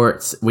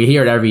reports. We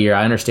hear it every year.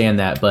 I understand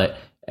that, but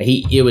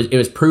it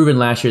was proven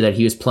last year that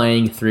he was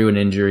playing through an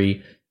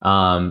injury.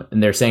 And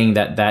they're saying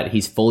that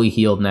he's fully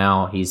healed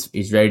now.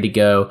 He's ready to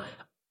go.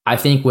 I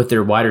think with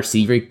their wide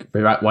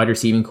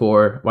receiver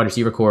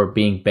core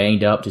being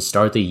banged up to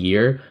start the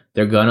year,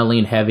 they're gonna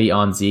lean heavy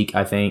on Zeke.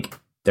 I think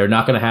they're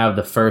not gonna have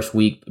the first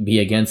week be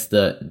against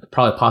the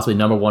possibly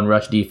number 1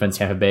 rush defense,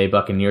 Tampa Bay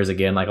Buccaneers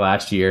again like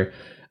last year.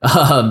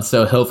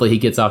 So hopefully he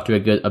gets off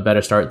to a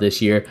better start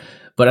this year.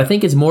 But I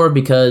think it's more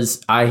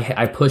because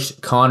I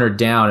pushed Connor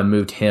down and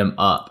moved him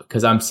up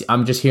because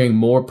I'm just hearing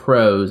more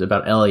pros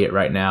about Elliott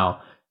right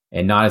now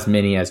and not as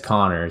many as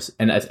Connor's.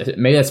 And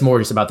maybe that's more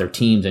just about their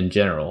teams in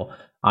general.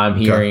 I'm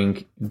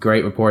hearing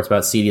great reports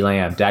about CeeDee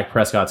Lamb. Dak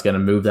Prescott's going to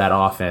move that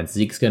offense.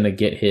 Zeke's going to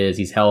get his.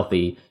 He's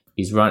healthy.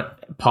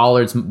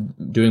 Pollard's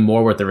doing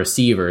more with the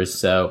receivers,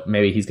 so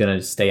maybe he's going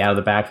to stay out of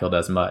the backfield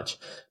as much.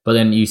 But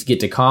then you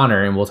get to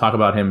Connor, and we'll talk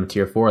about him in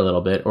tier 4 a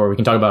little bit, or we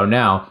can talk about him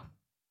now.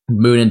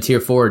 Moving in tier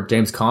 4,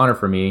 James Conner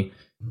for me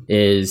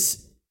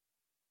is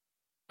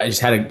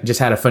just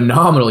had a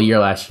phenomenal year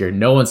last year.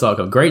 No one saw it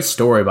come. Great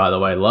story, by the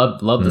way.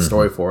 Love the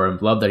story for him.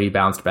 Love that he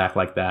bounced back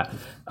like that.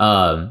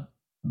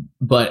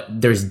 But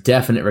there's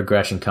definite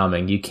regression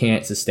coming. You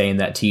can't sustain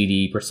that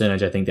TD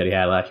percentage I think that he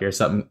had last year.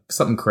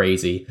 Something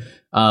crazy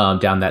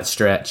down that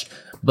stretch.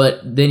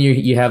 But then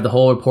you have the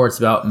whole reports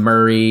about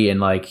Murray and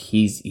like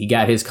he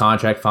got his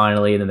contract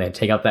finally, and then they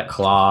take out that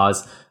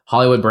clause.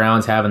 Hollywood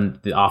Brown's having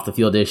the off the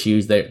field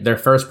issues. Their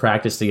first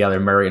practice together,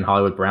 Murray and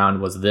Hollywood Brown,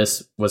 was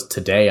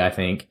today. I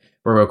think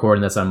we're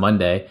recording this on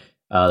Monday,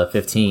 the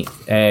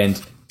 15th,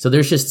 and so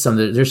there's just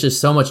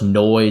so much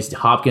noise.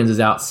 Hopkins is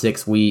out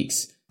 6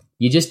 weeks.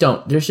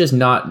 There's just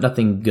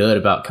nothing good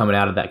about coming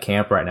out of that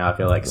camp right now, I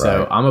feel like. Right.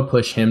 So I'm going to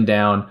push him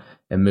down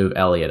and move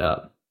Elliott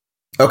up.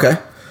 Okay.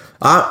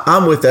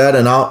 I'm with that,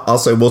 and I'll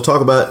say we'll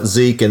talk about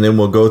Zeke, and then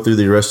we'll go through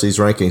the rest of these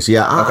rankings.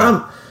 Yeah,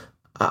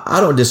 I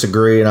don't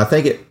disagree, and I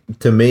think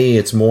to me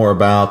it's more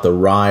about the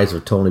rise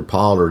of Tony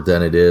Pollard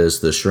than it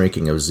is the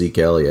shrinking of Zeke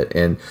Elliott.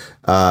 And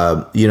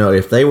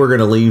if they were going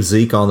to leave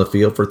Zeke on the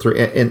field for 3,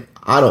 and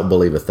I don't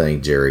believe a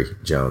thing Jerry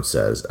Jones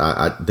says.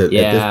 At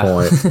this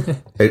point,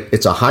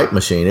 it's a hype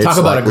machine. Talk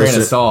about a grain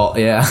of salt.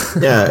 Yeah,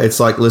 yeah, it's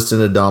like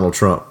listening to Donald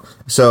Trump.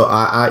 So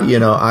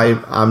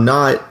I'm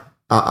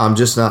I'm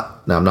just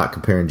not. Now, I'm not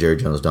comparing Jerry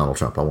Jones to Donald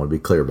Trump. I want to be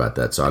clear about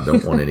that. So I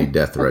don't want any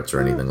death threats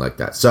or anything like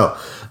that. So,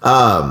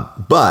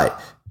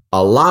 but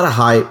a lot of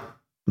hype,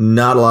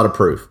 not a lot of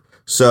proof.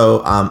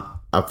 So,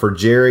 for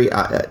Jerry,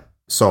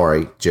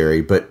 sorry,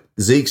 Jerry, but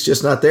Zeke's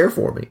just not there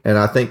for me, and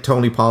I think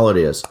Tony Pollard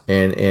is,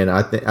 and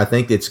I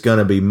think it's going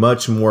to be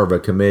much more of a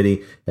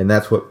committee, and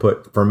that's what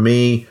put for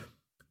me.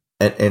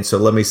 And so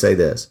let me say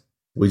this: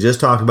 we just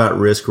talked about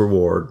risk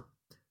reward.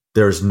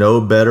 There's no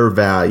better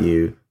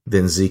value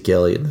than Zeke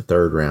Elliott in the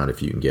third round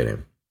if you can get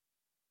him.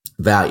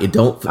 Value.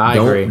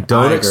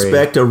 Don't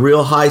expect a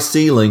real high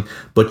ceiling,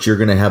 but you're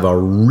going to have a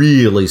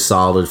really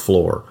solid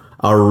floor.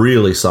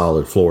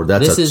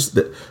 That's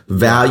a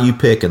value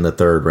pick in the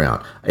third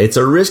round. It's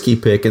a risky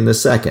pick in the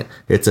second.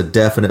 It's a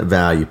definite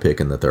value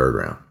pick in the third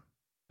round.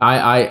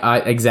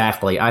 I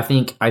exactly. I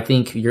think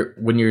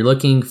when you're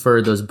looking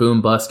for those boom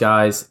bust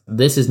guys,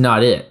 this is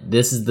not it.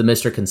 This is the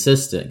Mr.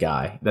 Consistent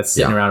guy that's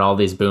sitting around all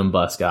these boom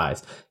bust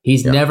guys.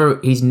 He's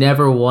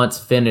never once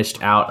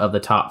finished out of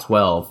the top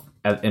 12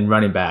 in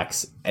running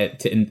backs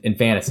in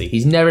fantasy.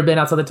 He's never been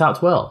outside the top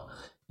 12.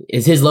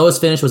 His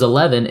lowest finish was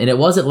 11, and it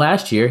wasn't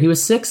last year. He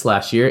was 6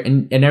 last year,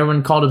 and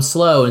everyone called him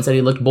slow and said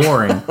he looked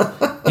boring.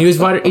 He's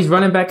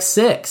running back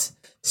 6.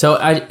 So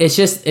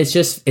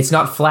it's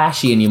not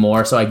flashy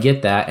anymore. So I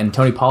get that, and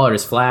Tony Pollard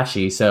is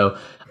flashy. So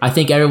I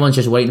think everyone's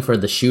just waiting for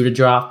the shoe to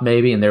drop,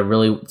 maybe, and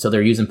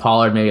they're using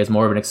Pollard maybe as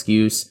more of an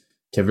excuse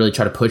to really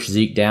try to push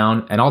Zeke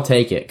down. And I'll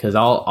take it because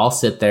I'll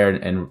sit there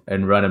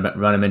and run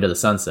him into the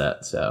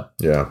sunset. So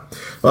yeah,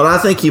 well, I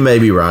think you may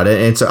be right,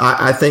 and so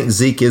I think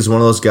Zeke is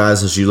one of those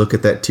guys. As you look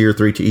at that tier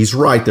 3, he's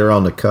right there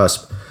on the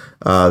cusp.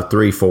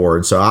 3, 4,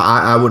 and so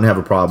I wouldn't have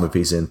a problem if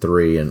he's in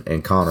 3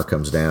 and Connor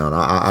comes down.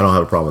 I don't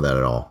have a problem with that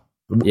at all.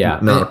 Yeah,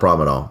 not a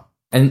problem at all.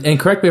 And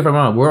correct me if I'm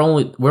wrong. We're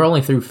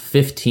only through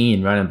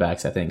 15 running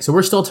backs, I think. So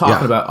we're still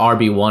talking about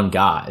RB1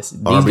 guys.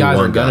 These guys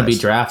are going to be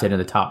drafted in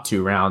the top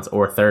 2 rounds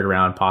or third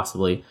round,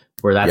 possibly,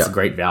 where that's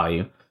great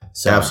value.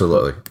 So.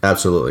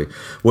 Absolutely.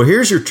 Well,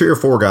 here's your tier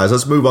 4 guys.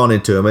 Let's move on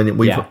into them.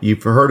 And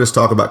you've heard us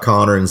talk about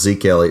Connor and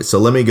Zeke Elliott. So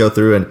let me go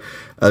through and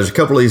there's a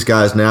couple of these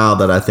guys now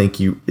that I think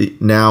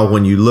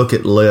when you look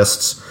at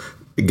lists.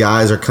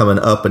 Guys are coming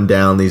up and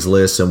down these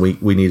lists, and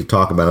we need to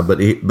talk about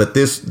them. But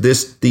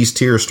these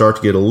tiers start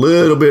to get a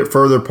little bit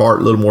further apart,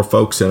 a little more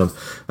folks in them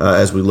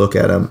as we look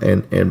at them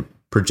and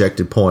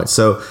projected points.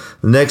 So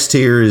the next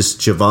tier is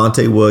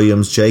Javonte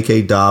Williams,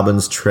 J.K.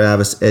 Dobbins,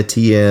 Travis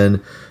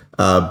Etienne,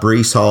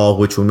 Breece Hall,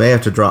 which we may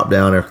have to drop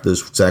down after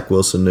this Zach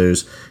Wilson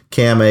news,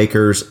 Cam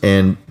Akers,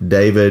 and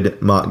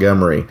David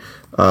Montgomery,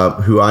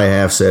 who I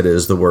have said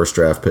is the worst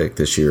draft pick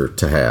this year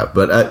to have.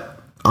 But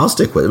I'll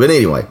stick with it. But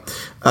anyway,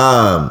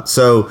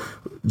 so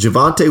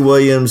Javonte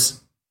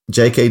Williams,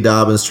 J.K.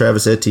 Dobbins,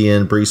 Travis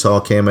Etienne, Breece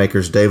Hall, Cam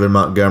Akers, David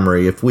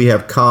Montgomery. If we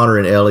have Connor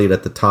and Elliott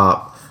at the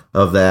top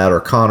of that, or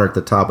Connor at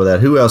the top of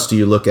that, who else do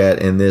you look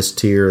at in this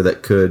tier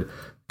that could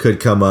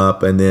come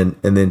up, and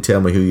then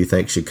tell me who you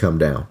think should come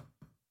down?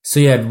 So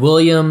you had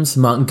Williams,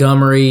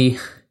 Montgomery,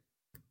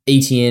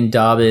 Etienne,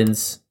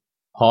 Dobbins,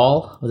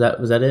 Hall. Was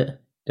that it?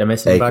 Did I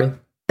miss anybody?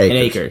 And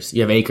Akers.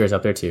 You have Akers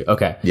up there too.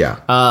 Okay.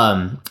 Yeah.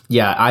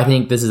 I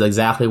think this is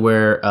exactly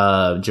where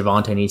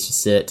Javonte needs to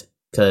sit,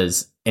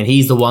 and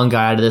he's the one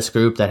guy out of this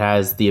group that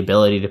has the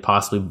ability to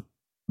possibly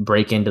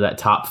break into that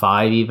top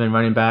 5 even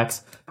running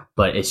backs.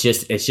 But it's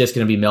just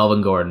going to be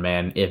Melvin Gordon,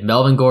 man. If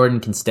Melvin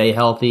Gordon can stay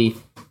healthy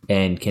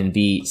and can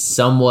be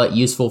somewhat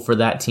useful for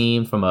that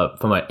team from an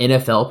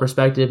NFL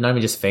perspective, not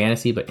even just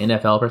fantasy, but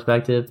NFL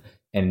perspective.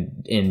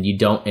 And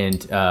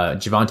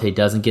Javonte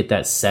doesn't get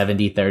that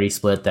 70-30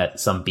 split that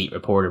some beat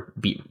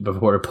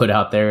reporter put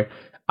out there.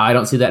 I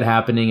don't see that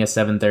happening at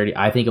 7-30.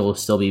 I think it will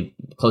still be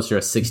closer to a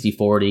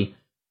 60-40.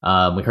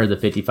 We heard the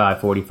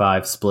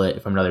 55-45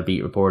 split from another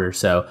beat reporter.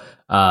 So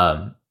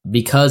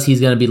because he's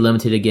going to be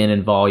limited again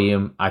in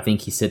volume, I think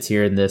he sits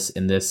here in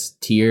this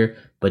tier,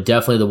 but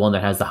definitely the one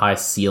that has the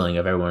highest ceiling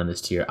of everyone in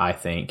this tier, I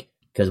think.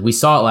 Because we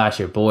saw it last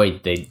year. Boy,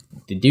 the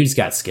dude's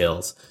got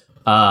skills.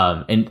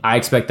 And I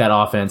expect that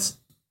offense,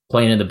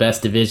 playing in the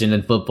best division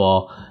in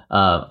football,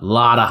 a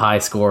lot of high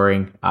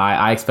scoring.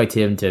 I expect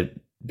him to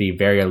be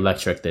very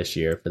electric this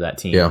year for that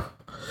team. Yeah.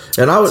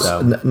 And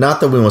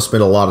not that we want to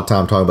spend a lot of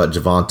time talking about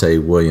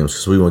Javonte Williams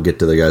because we want to get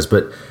to the guys,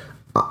 but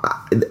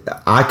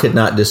I could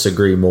not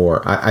disagree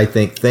more. I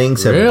think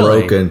things have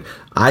broken.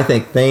 I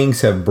think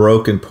things have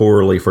broken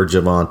poorly for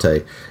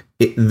Javonte.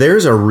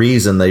 There's a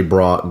reason they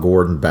brought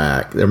Gordon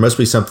back. There must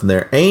be something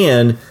there.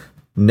 And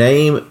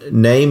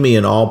name me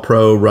an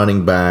all-pro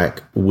running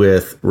back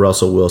with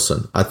Russell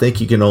Wilson. I think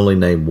you can only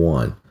name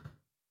one.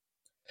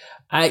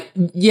 But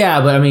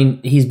I mean,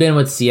 he's been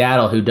with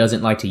Seattle, who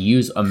doesn't like to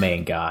use a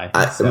main guy.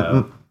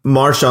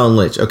 Marshawn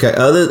Lynch. Okay,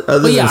 other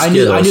than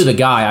Skittles, I knew the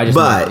guy.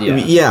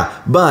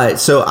 But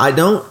so I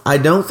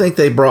don't think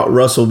they brought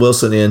Russell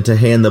Wilson in to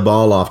hand the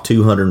ball off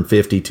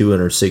 250,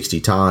 260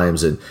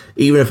 times. And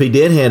even if he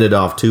did hand it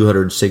off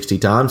 260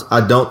 times,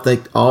 I don't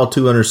think all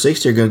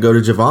 260 are going to go to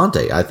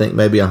Javonte. I think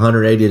maybe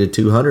 180 to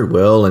 200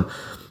 will. And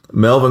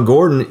Melvin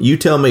Gordon, you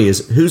tell me,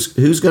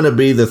 who's going to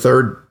be the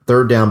third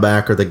third down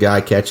back or the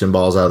guy catching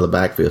balls out of the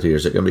backfield here?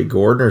 Is it going to be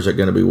Gordon or is it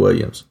going to be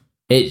Williams?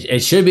 It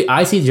should be.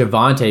 I see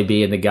Javonte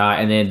being the guy,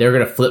 and then they're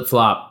going to flip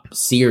flop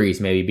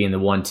series maybe being the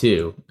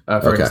 1-2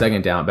 for a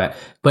second down back.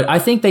 But I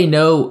think they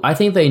know. I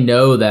think they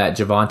know that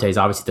Javonte is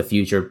obviously the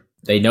future.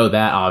 They know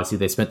that obviously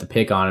they spent the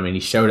pick on him, and he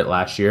showed it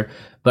last year.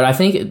 But I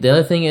think the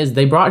other thing is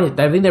they brought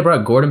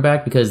Gordon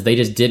back because they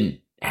just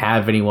didn't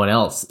have anyone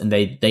else, and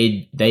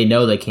they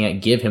know they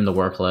can't give him the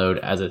workload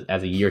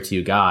as a year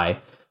 2 guy.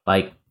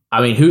 Like,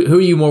 I mean, who are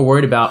you more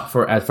worried about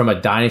from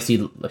a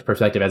dynasty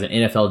perspective as an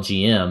NFL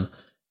GM?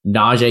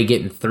 Najee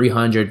getting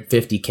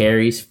 350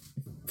 carries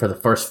for the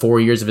first 4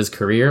 years of his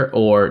career,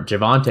 or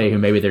Javonte, who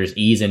maybe they're just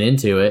easing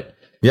into it.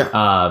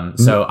 Yeah.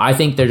 So I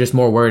think they're just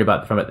more worried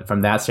about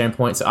from that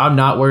standpoint. So I'm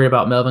not worried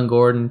about Melvin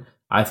Gordon.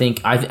 I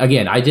think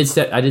I did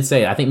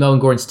say I think Melvin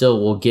Gordon still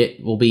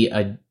will be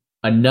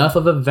enough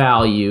of a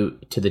value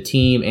to the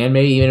team and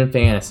maybe even in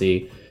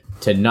fantasy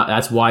to not.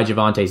 That's why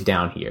Javonte's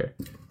down here.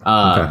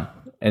 Okay.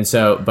 And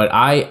so, but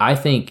I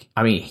think,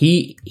 I mean,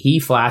 he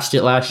flashed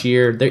it last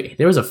year.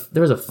 There was a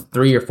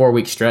 3 or 4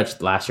 week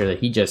stretch last year that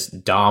he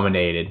just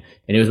dominated,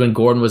 and it was when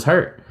Gordon was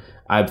hurt.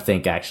 I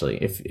think actually,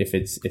 if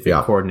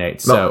it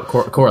coordinates,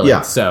 correlates.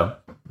 Yeah. So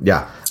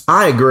yeah,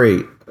 I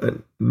agree.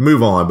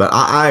 Move on, but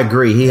I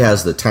agree. He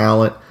has the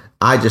talent.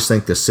 I just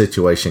think the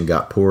situation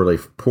got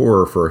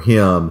poorer for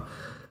him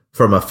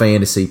from a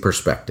fantasy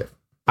perspective.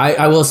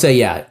 I will say,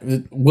 yeah,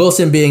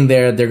 Wilson being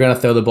there, they're going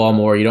to throw the ball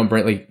more. You don't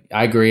bring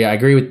I agree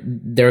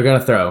with they're going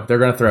to throw,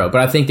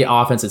 but I think the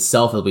offense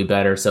itself will be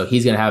better. So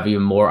he's going to have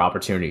even more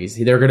opportunities.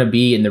 They're going to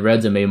be in the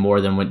red zone maybe more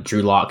than when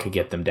Drew Lock could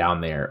get them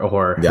down there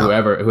or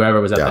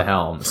whoever was at the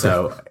helm.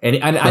 So, and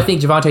I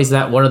think Javonte's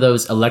one of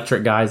those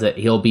electric guys that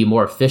he'll be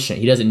more efficient.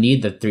 He doesn't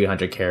need the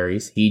 300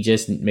 carries. He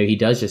does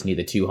just need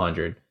the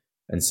 200.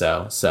 And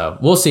so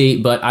we'll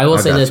see. But I will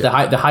say this, the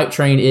hype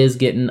train is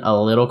getting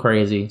a little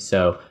crazy.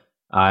 So,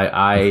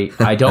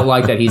 I don't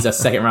like that he's a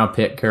second round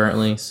pick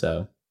currently.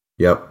 So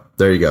yep,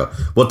 there you go.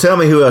 Well, tell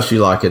me who else you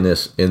like in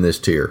this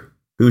tier.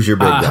 Who's your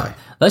big guy?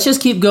 Let's just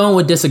keep going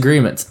with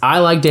disagreements. I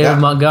like David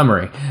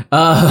Montgomery.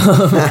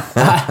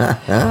 I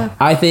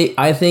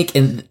think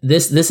in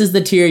this is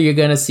the tier you're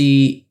gonna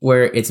see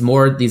where it's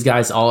more these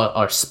guys all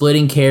are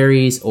splitting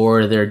carries,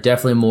 or they're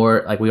definitely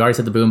more like we already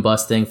said the boom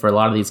bust thing for a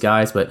lot of these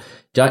guys, but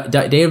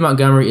David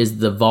Montgomery is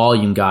the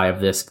volume guy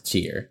of this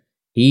tier.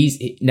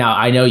 Now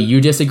I know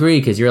you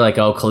disagree because you're like,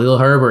 oh, Khalil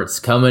Herbert's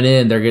coming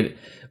in. They're good.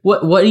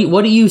 What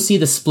do you see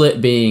the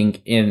split being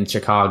in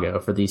Chicago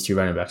for these two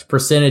running backs,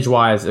 percentage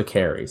wise of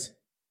carries?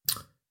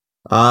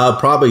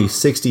 Probably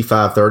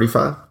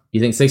 65-35.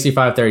 You think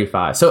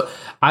 65-35? So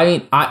I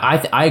mean,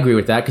 I agree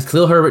with that because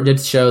Khalil Herbert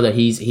did show that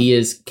he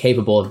is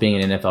capable of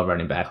being an NFL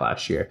running back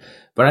last year.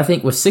 But I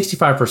think with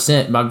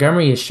 65%,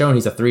 Montgomery has shown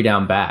he's a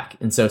 3-down back,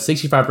 and so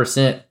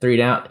 65% 3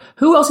 down.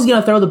 Who else is going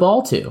to throw the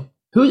ball to?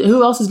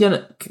 Who else is going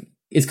to?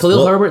 Is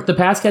Khalil Herbert the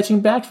pass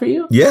catching back for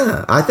you?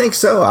 Yeah, I think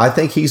so. I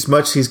think he's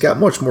got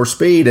much more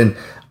speed, and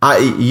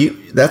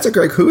that's a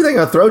great. Who are they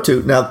going to throw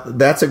to? Now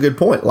that's a good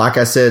point. Like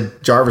I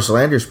said, Jarvis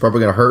Landry's probably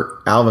going to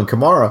hurt Alvin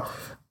Kamara.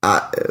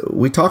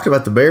 We talked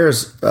about the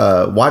Bears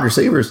wide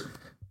receivers.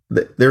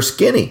 They're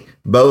skinny,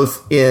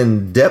 both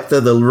in depth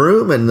of the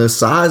room and the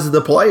size of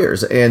the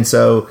players, and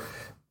so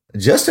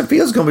Justin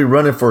Fields is going to be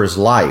running for his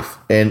life,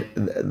 and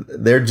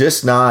they're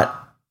just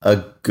not a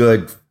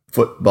good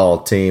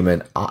football team,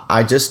 and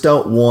I just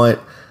don't want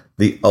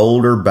the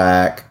older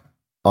back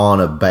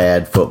on a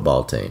bad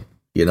football team.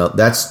 You know,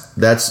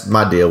 that's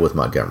my deal with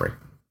Montgomery.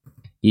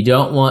 You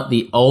don't want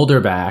the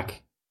older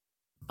back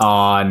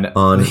on a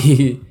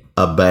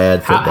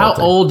bad football team. How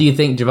old do you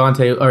think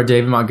Javonte or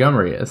David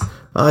Montgomery is?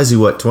 Is he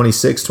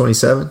 26,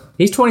 27?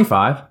 He's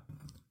 25.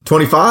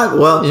 25?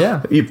 Well,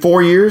 yeah.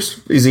 4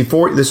 years? Is he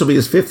 4? This will be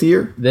his 5th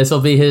year? This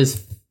will be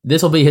his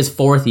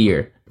 4th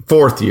year.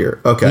 4th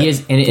year, okay. He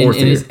is,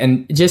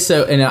 and just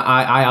so, and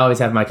I always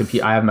have my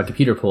computer. I have my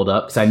computer pulled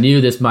up because I knew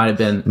this might have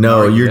been.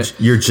 No,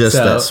 you're just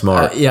that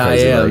smart. Yeah, I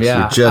am. Yeah,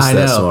 you're just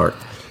that smart.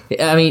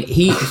 I mean,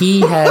 he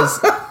has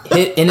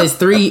hit in his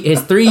 3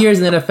 years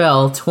in the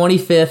NFL,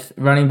 25th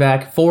running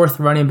back, 4th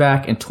running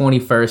back, and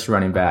 21st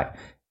running back.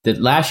 The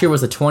last year was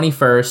the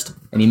 21st,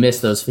 and he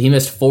missed those. He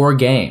missed 4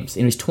 games,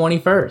 and he was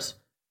 21st.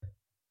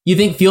 You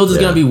think Fields is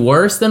going to be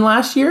worse than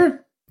last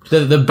year?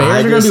 The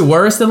Bears are going to be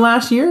worse than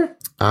last year?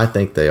 I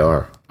think they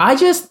are. I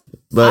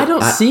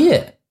don't see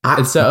it.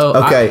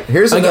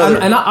 Here's another.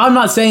 I'm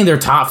not saying they're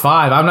top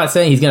 5. I'm not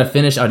saying he's going to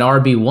finish an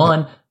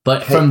RB1.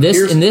 But from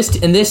in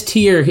this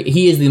tier,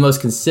 he is the most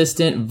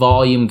consistent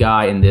volume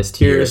guy in this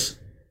tier.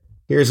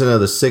 Here's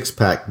another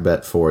 6-pack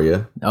bet for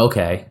you.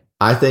 Okay.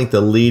 I think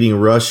the leading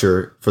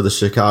rusher for the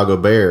Chicago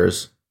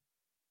Bears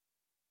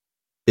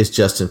is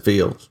Justin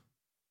Fields.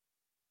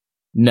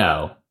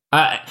 No.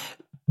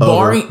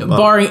 Barring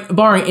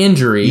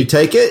injury. You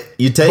take it?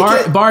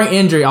 Barring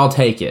injury, I'll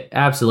take it.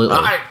 Absolutely.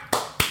 All right.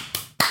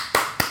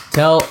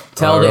 Tell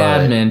the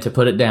admin to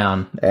put it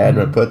down.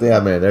 Admin, put the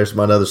admin. There's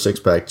my another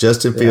 6-pack.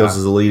 Justin Fields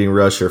is the leading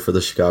rusher for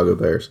the Chicago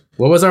Bears.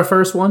 What was our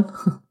first one?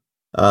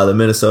 The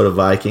Minnesota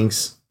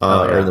Vikings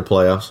are in the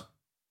playoffs.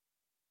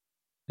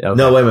 Okay.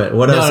 No, wait a minute.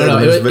 What I said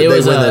was they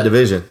win that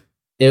division.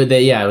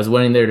 It was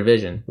winning their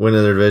division.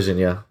 Winning their division,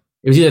 yeah.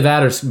 It was either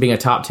that or being a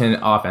top 10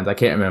 offense. I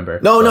can't remember.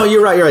 No,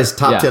 you're right. It's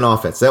top 10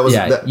 offense. That was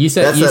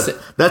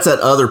that's that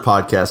other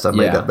podcast I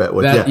made that bet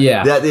with.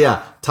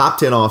 Top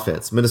 10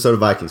 offense. Minnesota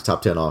Vikings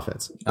top 10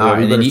 offense. We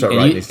better start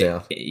writing these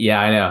down. Yeah,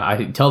 I know.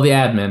 I tell the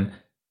admin.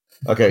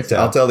 Okay,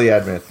 I'll tell the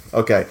admin.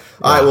 Okay.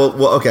 All right.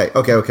 Well. Okay.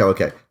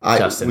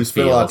 We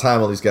spent a lot of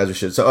time on these guys. We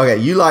should. So okay,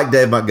 you like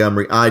Dave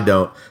Montgomery. I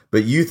don't,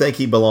 but you think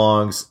he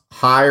belongs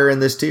higher in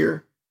this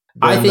tier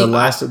than the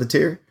last of the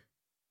tier?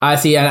 I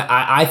see.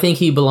 I think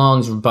he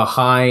belongs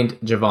behind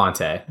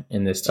Javonte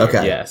in this tier.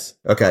 Okay. Yes.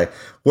 Okay.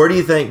 Where do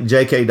you think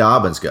J.K.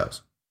 Dobbins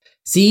goes?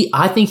 See,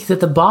 I think he's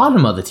at the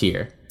bottom of the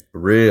tier.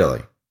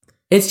 Really?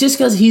 It's just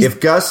because he's. If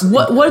Gus,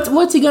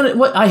 what's he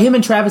gonna? Him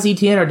and Travis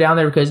Etienne are down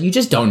there because you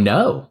just don't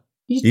know.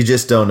 You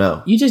just don't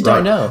know. You just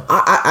don't know.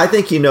 I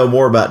think you know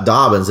more about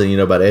Dobbins than you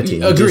know about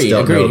Etienne. Agreed.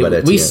 Know about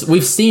Etienne.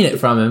 We've seen it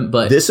from him,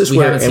 but this is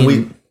where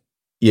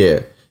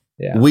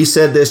we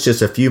said this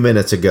just a few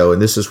minutes ago, and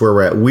this is where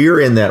we're at. We're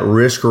in that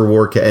risk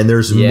reward, and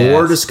there's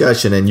more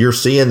discussion, and you're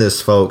seeing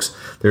this, folks.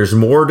 There's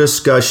more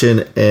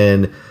discussion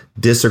and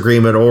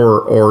disagreement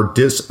or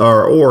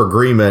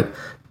agreement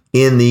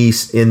in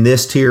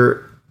this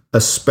tier,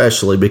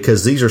 especially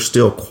because these are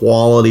still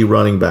quality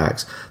running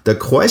backs. The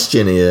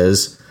question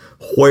is,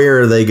 where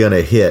are they going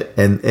to hit?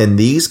 And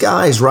these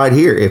guys right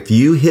here, if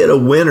you hit a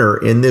winner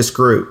in this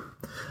group,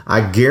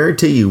 I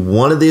guarantee you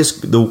one of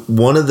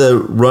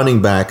the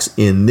running backs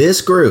in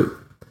this group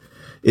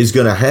is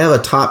going to have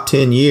a top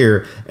 10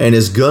 year and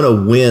is going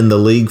to win the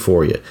league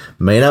for you.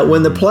 May not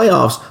win the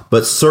playoffs,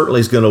 but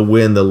certainly is going to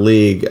win the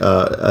league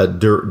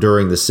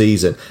during the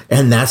season.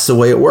 And that's the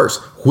way it works.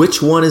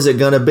 Which one is it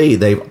going to be?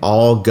 They've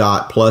all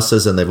got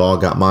pluses and they've all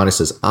got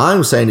minuses.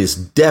 I'm saying it's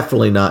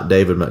definitely not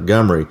David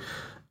Montgomery.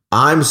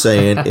 I'm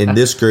saying in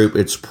this group,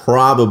 it's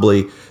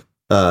probably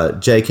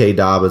J.K.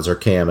 Dobbins or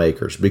Cam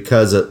Akers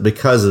because of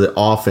the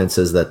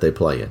offenses that they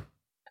play in.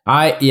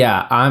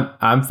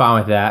 I'm fine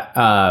with that.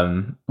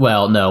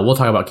 Well, no, we'll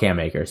talk about Cam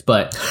Akers,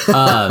 but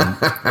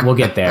we'll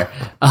get there.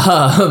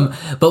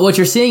 But what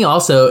you're seeing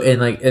also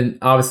and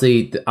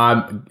obviously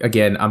I'm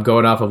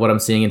going off of what I'm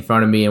seeing in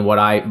front of me and what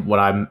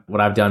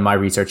I've done my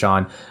research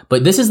on.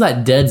 But this is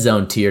that dead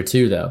zone tier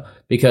too, though,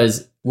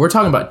 because we're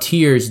talking about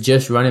tiers,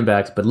 just running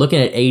backs, but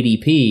looking at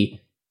ADP,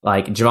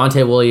 like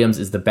Javonte Williams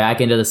is the back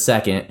end of the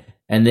second.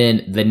 And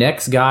then the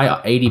next guy,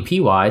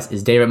 ADP wise,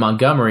 is David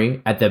Montgomery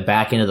at the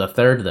back end of the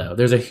third. Though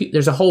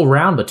there's a whole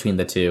round between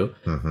the two,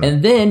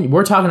 and then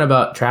we're talking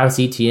about Travis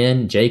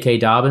Etienne, J.K.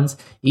 Dobbins.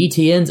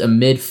 Etienne's a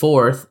mid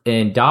fourth,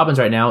 and Dobbins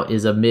right now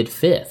is a mid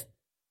fifth.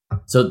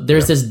 So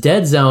there's this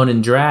dead zone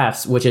in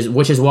drafts, which is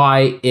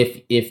why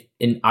if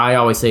and I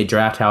always say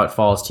draft how it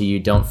falls to you,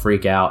 don't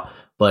freak out.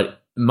 But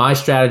my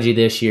strategy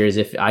this year is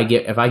if I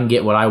can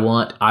get what I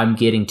want, I'm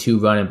getting 2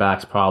 running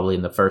backs probably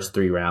in the first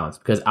 3 rounds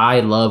because I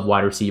love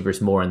wide receivers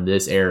more in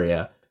this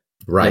area,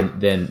 right?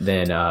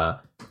 Than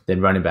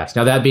running backs.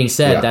 Now that being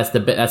said, that's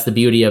the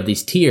beauty of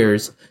these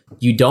tiers.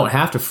 You don't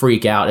have to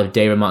freak out if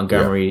David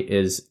Montgomery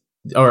is,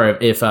 or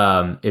if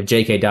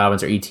J.K.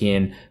 Dobbins or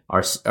Etienne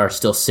are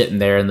still sitting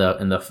there in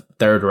the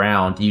third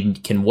round. You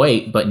can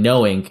wait, but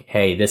knowing,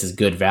 hey, this is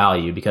good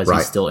value because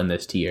he's still in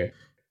this tier.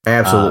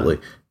 Absolutely.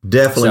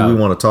 Definitely, we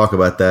want to talk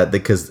about that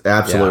because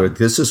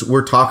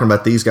we're talking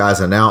about these guys,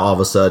 and now all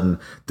of a sudden,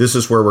 this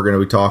is where we're going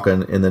to be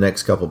talking in the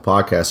next couple of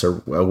podcasts,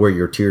 or where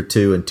your tier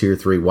 2 and tier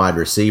 3 wide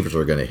receivers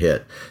are going to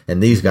hit,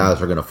 and these guys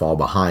are going to fall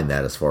behind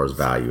that as far as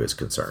value is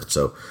concerned.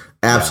 So,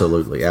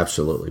 absolutely.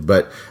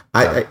 But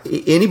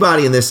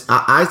anybody in this,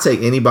 I'd say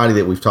anybody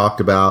that we've talked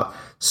about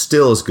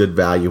still is good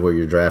value where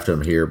you're drafting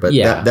them here, but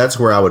that's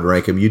where I would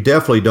rank him. You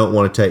definitely don't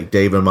want to take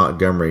David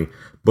Montgomery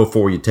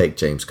before you take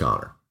James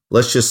Conner.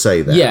 Let's just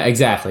say that. Yeah,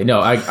 exactly. No,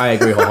 I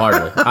agree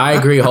wholeheartedly. I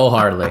agree.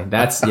 I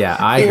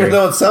agree. Even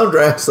though in some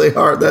drafts they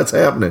are, that's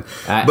happening.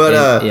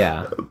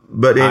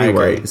 But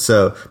anyway,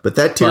 but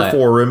that tier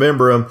 4,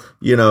 remember them.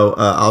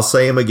 I'll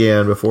say them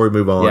again before we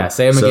move on. Yeah,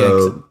 say them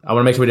again. I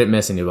want to make sure we didn't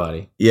miss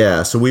anybody.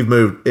 Yeah, so we've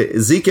moved.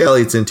 Zeke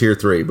Elliott's in tier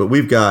 3, but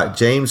we've got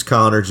James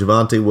Conner,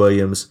 Javonte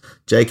Williams,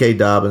 J.K.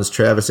 Dobbins,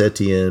 Travis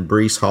Etienne,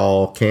 Breece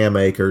Hall, Cam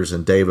Akers,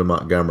 and David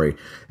Montgomery.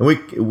 And we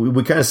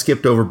kind of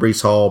skipped over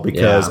Breece Hall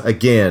because,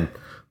 again,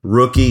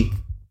 rookie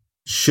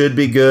should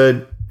be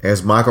good,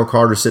 as Michael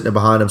Carter sitting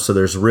behind him. So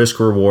there's risk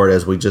reward,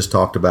 as we just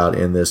talked about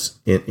in this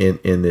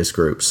in this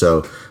group.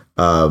 So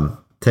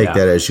take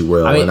that as you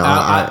will. I mean,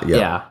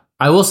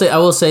 I will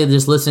say,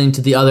 just listening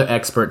to the other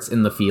experts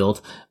in the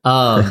field,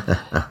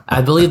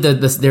 I believe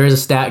that there is a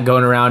stat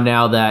going around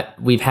now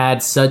that we've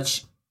had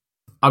such,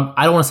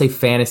 I don't want to say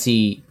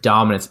fantasy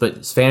dominance,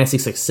 but fantasy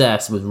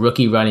success with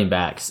rookie running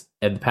backs.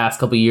 In the past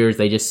couple of years,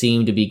 they just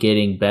seem to be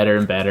getting better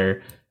and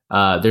better.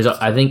 I want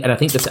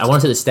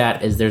to say the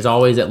stat is there's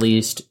always at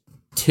least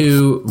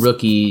 2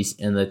 rookies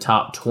in the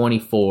top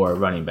 24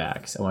 running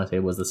backs. I want to say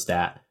was the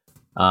stat.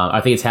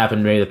 I think it's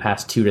happened maybe the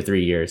past 2 to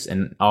 3 years,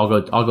 and I'll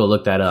go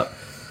look that up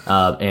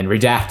and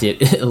redact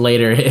it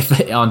later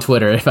on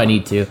Twitter if I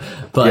need to.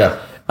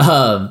 But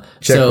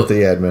check with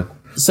the admin.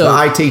 So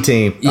the IT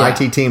team,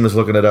 IT team is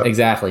looking it up.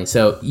 Exactly.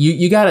 So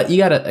you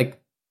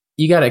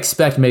gotta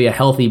expect maybe a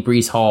healthy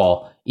Breece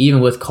Hall,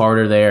 even with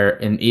Carter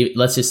there, and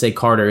let's just say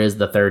Carter is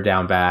the third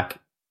down back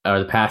or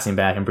the passing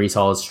back, and Breece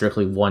Hall is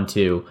strictly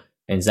 1-2,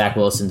 and Zach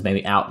Wilson's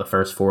maybe out the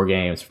first 4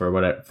 games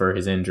for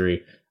his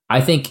injury.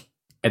 I think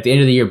at the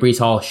end of the year, Breece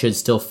Hall should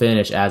still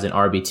finish as an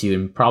RB2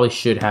 and probably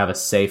should have a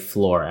safe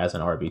floor as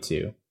an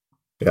RB2.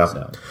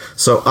 Yeah.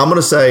 So I'm going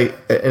to say,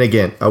 and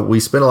again, we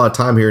spend a lot of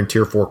time here in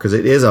tier 4 because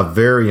it is a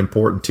very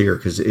important tier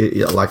because,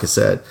 like I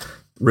said,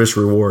 risk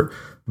reward.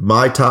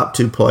 My top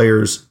 2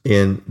 players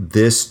in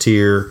this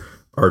tier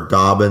are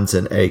Dobbins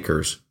and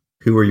Akers.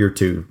 Who are your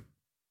 2?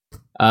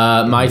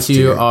 My top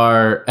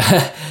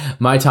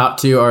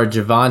 2 are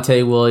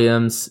Javonte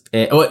Williams.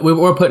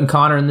 We're putting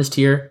Connor in this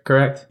tier,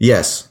 correct?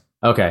 Yes.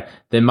 Okay.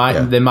 Then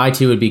my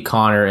 2 would be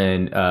Connor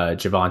and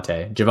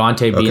Javonte.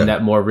 Javonte being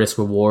that more risk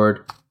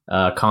reward.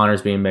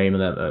 Connor's being maybe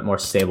the more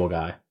stable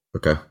guy.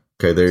 Okay,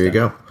 there you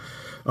go.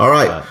 All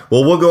right.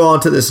 Well, we'll go on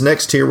to this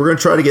next tier. We're going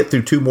to try to get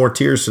through 2 more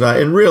tiers tonight.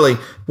 And really,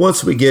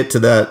 once we get to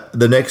that,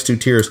 the next 2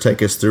 tiers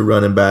take us through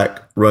running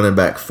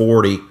back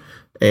 40.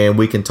 And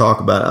we can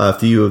talk about a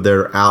few of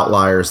their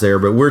outliers there.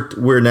 But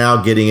we're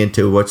now getting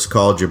into what's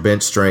called your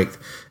bench strength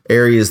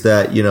areas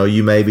that,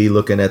 you may be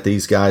looking at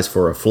these guys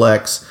for a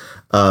flex.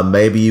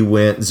 Maybe you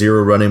went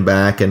 0 running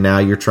back and now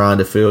you're trying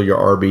to fill your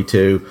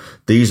RB2.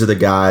 These are the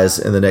guys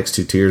in the next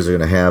 2 tiers are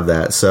going to have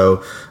that.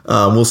 So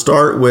we'll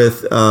start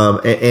with,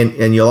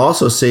 and you'll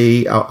also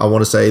see, I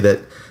want to say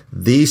that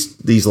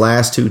these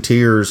last 2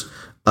 tiers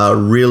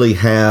really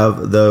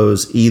have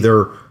those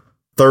either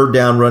third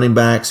down running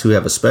backs who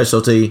have a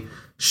specialty,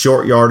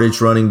 short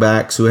yardage running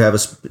backs who have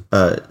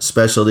a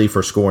specialty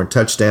for scoring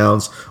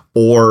touchdowns,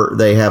 or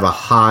they have a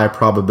high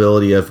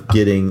probability of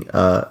getting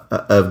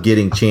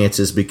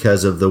chances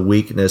because of the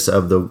weakness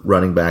of the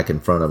running back in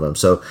front of them.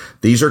 So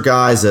these are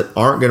guys that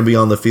aren't going to be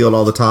on the field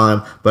all the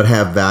time, but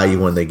have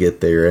value when they get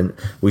there. And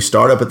we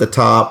start up at the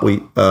top.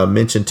 We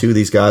mentioned 2 of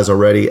these guys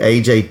already: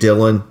 A.J.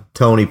 Dillon,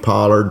 Tony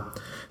Pollard.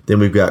 Then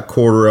we've got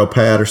Cordarrelle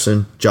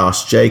Patterson,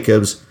 Josh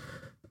Jacobs,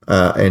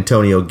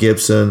 Antonio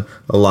Gibson,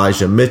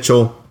 Elijah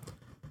Mitchell,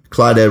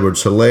 Clyde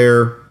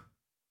Edwards-Helaire,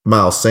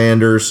 Miles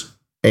Sanders,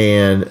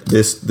 and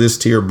this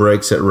tier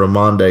breaks at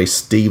Ramondre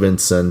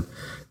Stevenson,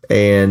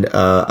 and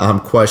I'm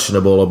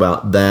questionable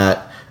about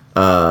that,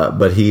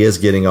 but he is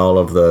getting all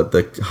of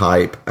the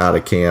hype out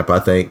of camp. I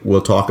think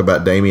we'll talk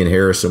about Damian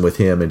Harrison with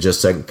him in just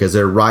a second because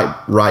they're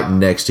right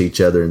next to each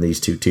other in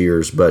these 2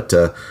 tiers, but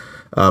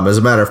as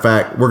a matter of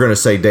fact, we're going to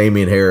say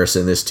Damian Harris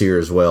in this tier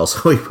as well.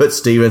 So we put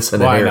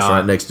Stevenson and Harris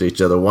right next to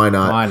each other. Why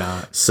not? Why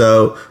not?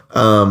 So,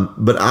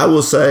 but I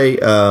will say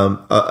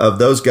of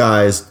those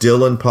guys,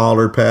 Dillon,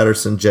 Pollard,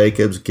 Patterson,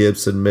 Jacobs,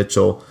 Gibson,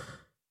 Mitchell,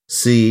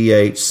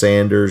 CEH,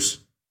 Sanders,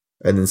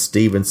 and then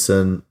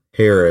Stevenson,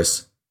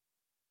 Harris.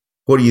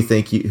 What do you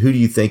think? Who do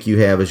you think you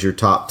have as your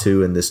top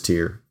 2 in this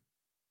tier?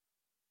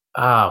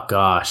 Oh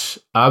gosh,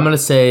 I'm going to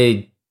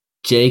say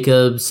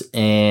Jacobs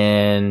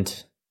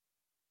and.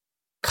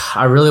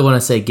 I really want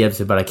to say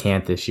Gibson, but I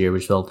can't this year.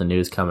 We felt the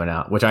news coming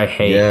out, which I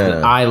hate.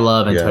 Yeah. I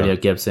love Antonio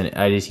Gibson.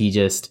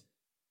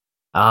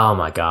 Oh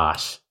my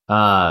gosh.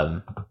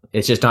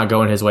 It's just not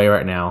going his way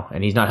right now,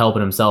 and he's not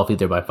helping himself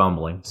either by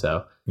fumbling.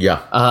 So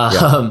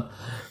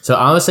So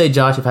I'm gonna say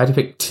Josh. If I had to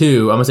pick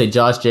 2, I'm gonna say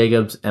Josh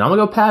Jacobs, and I'm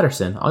gonna go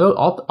Patterson.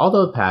 I'll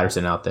throw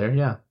Patterson out there.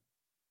 Yeah.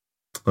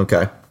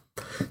 Okay.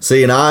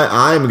 See, and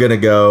I'm gonna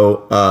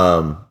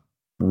go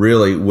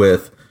really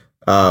with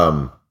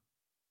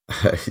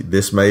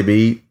this may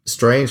be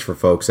strange for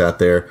folks out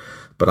there,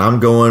 but I'm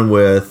going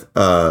with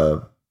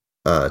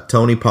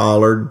Tony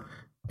Pollard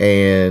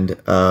and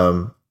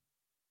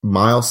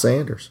Miles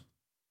Sanders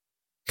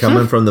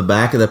coming from the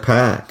back of the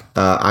pack.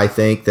 I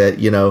think that,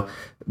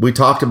 we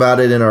talked about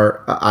it in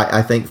our,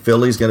 I think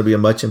Philly's going to be a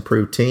much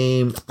improved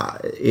team.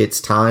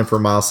 It's time for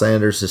Miles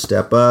Sanders to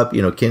step up.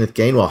 Kenneth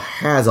Gainwell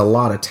has a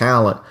lot of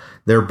talent.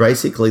 They're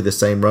basically the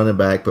same running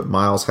back, but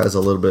Miles has a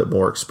little bit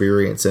more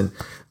experience. And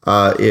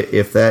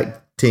if that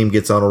team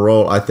gets on a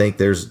roll, I think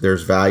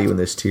there's value in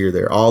this tier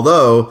there.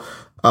 Although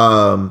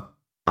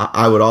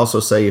I would also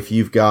say if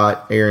you've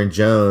got Aaron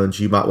Jones,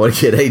 you might want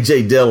to get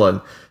A.J.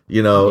 Dillon.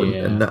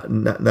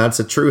 Not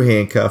a true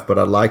handcuff, but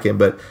I like him.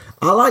 But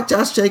I like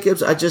Josh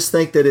Jacobs. I just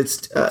think that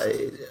it's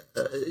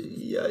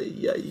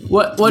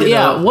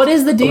what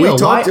is the deal? We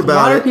talked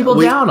about why are people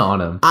down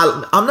on him?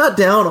 I'm not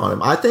down on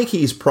him. I think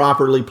he's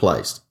properly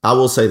placed. I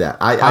will say that.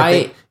 I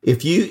think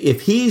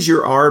if he's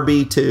your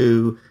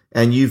RB2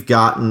 and you've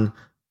gotten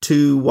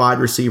 2 wide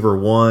receiver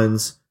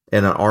 1s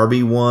and an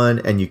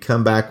RB1 and you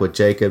come back with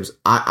Jacobs,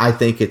 I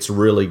think it's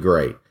really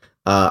great.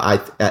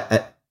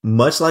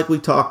 Much like we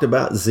talked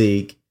about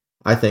Zeke,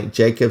 I think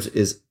Jacobs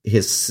is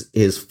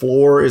his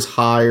floor is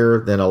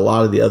higher than a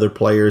lot of the other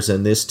players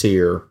in this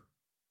tier,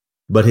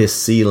 but his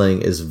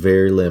ceiling is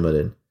very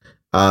limited.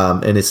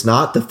 And it's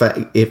not the fact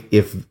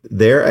if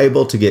they're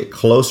able to get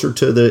closer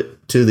to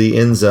the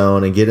end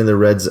zone and get in the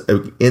red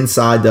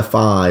inside the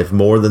 5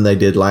 more than they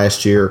did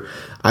last year,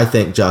 I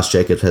think Josh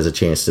Jacobs has a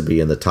chance to be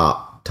in the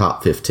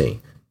top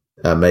 15.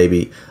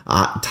 maybe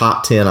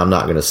top 10. I'm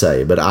not going to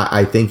say, but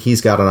I think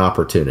he's got an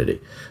opportunity.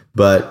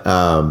 But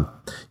any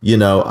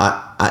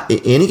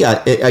guy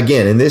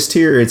again in this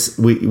tier,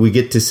 we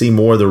get to see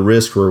more of the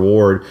risk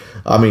reward.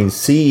 I mean,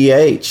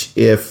 CEH,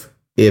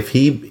 if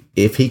he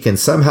can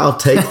somehow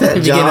take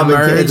that job in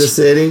Kansas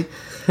City,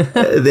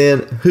 then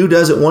who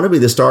doesn't want to be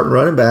the starting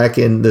running back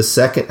in the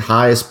second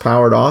highest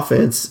powered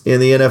offense in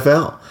the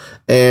NFL?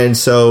 And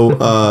so,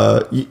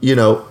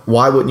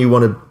 why wouldn't you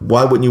want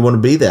to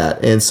be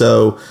that? And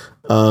so,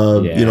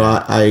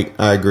 I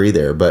agree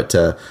there. But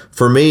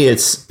for me,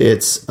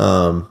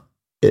 the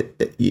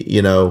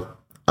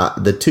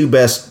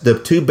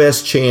two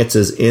best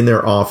chances in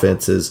their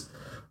offenses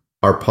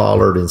are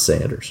Pollard and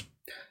Sanders.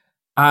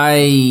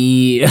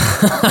 I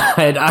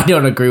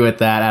don't agree with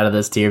that out of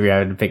this tier. If you're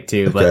having to pick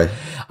two, but okay.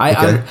 I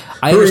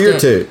who are your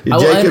two?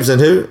 Jacobs and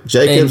who?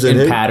 Jacobs and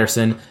who?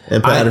 Patterson.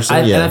 And Patterson.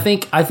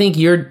 And I think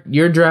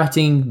you're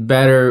drafting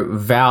better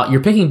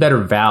you're picking better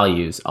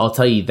values. I'll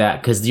tell you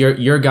that, because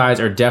your guys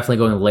are definitely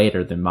going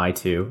later than my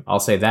two. I'll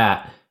say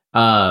that.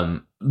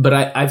 But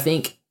I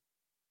think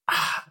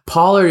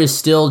Pollard is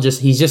still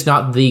he's just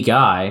not the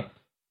guy.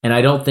 And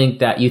I don't think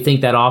that you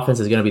think that offense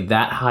is going to be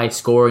that high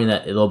scoring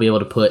that they'll be able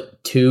to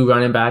put two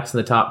running backs in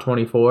the top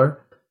 24.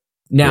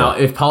 Now,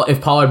 if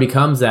Pollard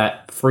becomes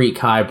that freak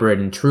hybrid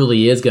and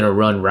truly is going to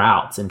run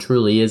routes and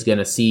truly is going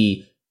to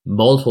see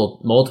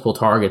multiple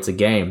targets a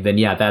game, then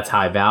yeah, that's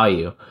high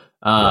value.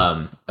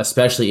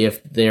 Especially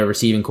if their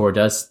receiving core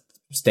does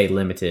stay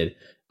limited.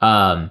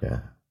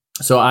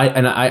 So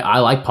I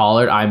like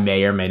Pollard. I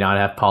may or may not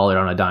have Pollard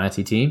on a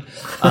dynasty team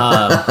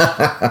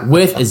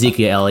with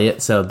Ezekiel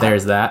Elliott. So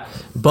there's that.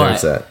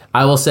 But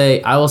I will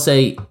say,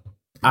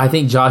 I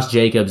think Josh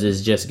Jacobs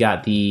has just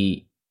got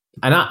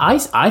and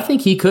I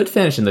think he could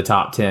finish in the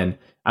top 10.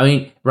 I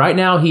mean, right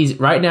now he's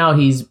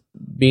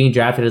being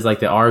drafted as like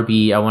the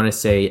RB. I want to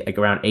say like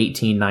around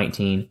 18,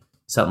 19,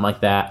 something like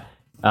that.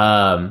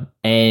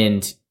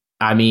 And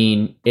I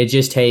mean, it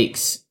just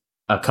takes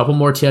a couple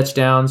more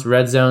touchdowns,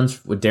 red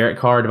zones with Derek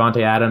Carr,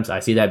 Devontae Adams. I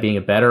see that being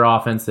a better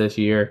offense this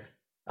year.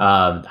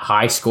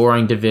 High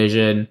scoring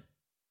division.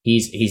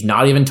 He's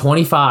not even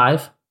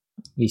 25.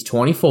 He's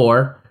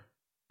 24.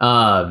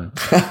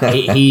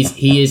 He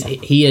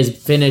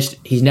has finished.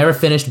 He's never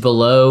finished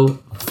below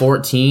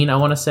 14. I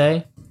want to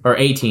say, or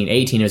 18.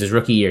 18 was his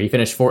rookie year. He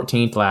finished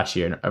 14th last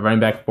year, a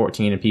running back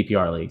 14 in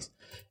PPR leagues.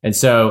 And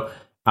so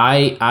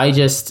I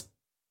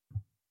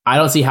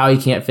don't see how he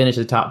can't finish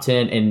the top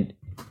 10. And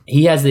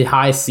he has the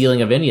highest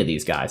ceiling of any of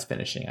these guys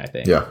finishing, I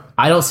think. Yeah.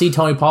 I don't see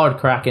Tony Pollard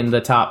cracking the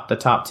top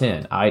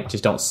 10. I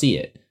just don't see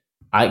it.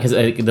 Because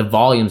the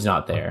volume's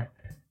not there.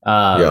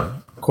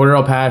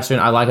 Cordero Patterson,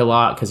 I like a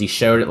lot because he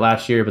showed it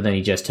last year, but then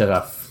he just took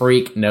a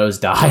freak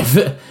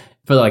nosedive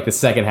for like the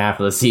second half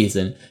of the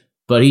season.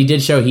 But he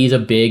did show he's a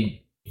big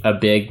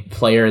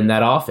player in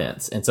that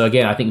offense. And so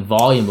again, I think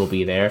volume will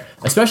be there,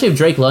 especially if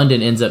Drake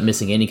London ends up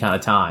missing any kind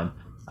of time.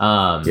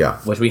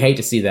 Which we hate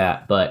to see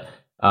that, but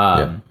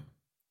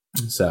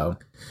so.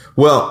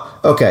 Well,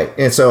 okay.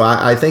 And so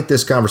I think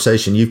this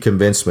conversation, you've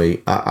convinced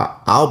me.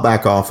 I'll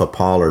back off of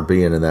Pollard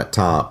being in that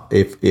top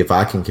if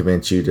I can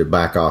convince you to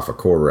back off of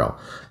Cordell.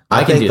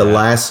 I think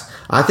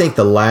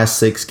the last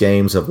 6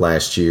 games of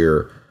last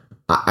year,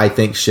 I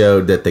think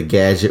showed that the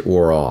gadget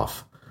wore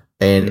off.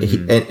 And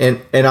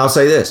and I'll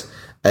say this,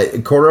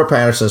 Cordell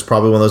Patterson is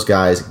probably one of those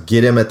guys.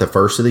 Get him at the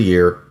first of the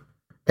year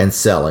and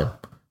sell him.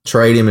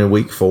 Trade him in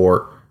week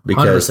 4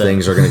 because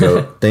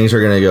 100%. things are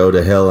going to go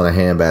to hell in a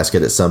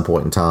handbasket at some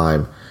point in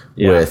time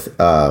with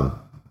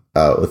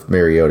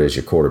Mariota as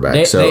your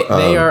quarterback.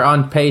 They are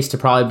on pace to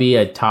probably be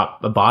a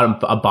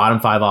bottom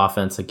 5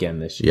 offense again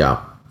this year.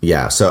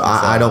 Yeah, so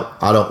I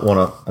don't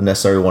want to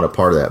necessarily want a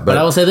part of that, but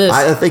I will say this: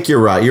 I think you're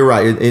right. You're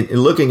right. In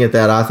looking at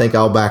that, I think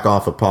I'll back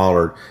off of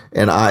Pollard,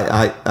 and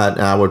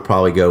I would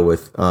probably go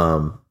with.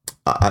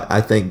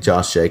 I think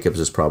Josh Jacobs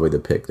is probably the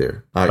pick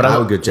there. I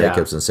would go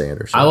Jacobs and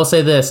Sanders. So. I will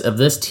say this: of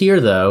this tier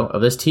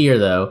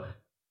though,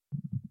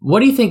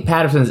 what do you think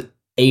Patterson's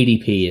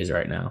ADP is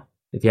right now?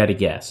 If you had to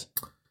guess.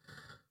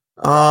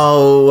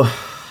 Oh,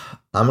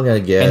 I'm gonna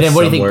guess. And then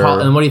what do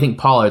you think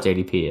Pollard's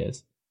ADP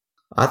is?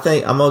 I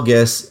think I'm gonna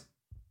guess.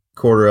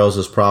 Cordell's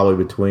is probably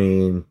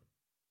between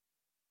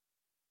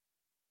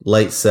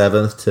late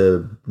 7th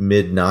to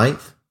mid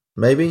 9th,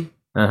 maybe.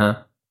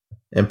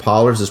 And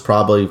Pollard's is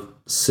probably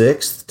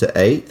 6th to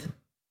 8th.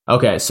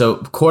 Okay, so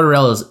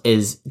Cordell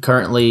is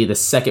currently the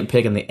 2nd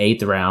pick in the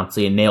 8th round,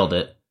 so you nailed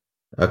it.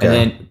 Okay. And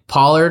then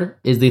Pollard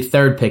is the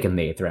 3rd pick in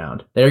the 8th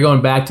round. They're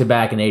going back to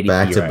back in ADP.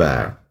 Back to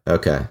back.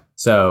 Okay.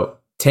 So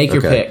take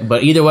your pick,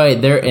 but either way,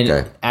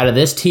 they're out of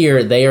this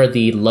tier. They are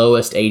the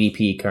lowest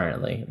ADP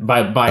currently by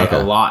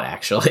a lot,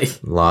 actually.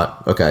 A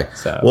lot. Okay.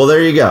 Well,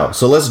 there you go.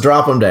 So let's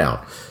drop them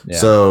down. Yeah.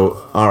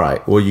 So all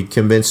right. Well, you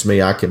convinced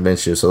me. I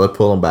convinced you. So let's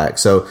pull them back.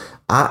 So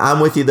I'm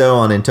with you though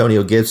on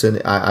Antonio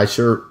Gibson. I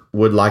sure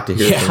would like to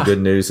hear some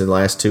good news in the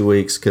last 2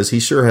 weeks because he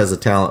sure has a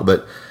talent.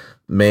 But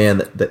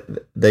man,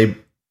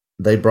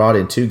 they brought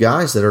in two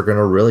guys that are going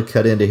to really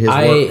cut into his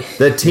work.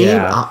 The team,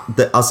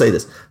 I'll say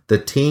this, the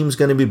team's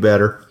going to be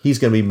better. He's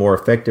going to be more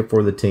effective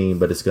for the team,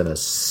 but it's going to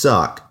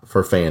suck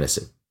for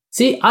fantasy.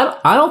 See,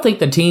 I don't think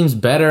the team's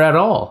better at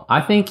all.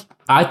 I think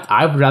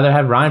I'd rather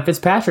have Ryan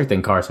Fitzpatrick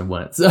than Carson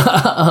Wentz.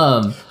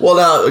 Well,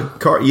 now,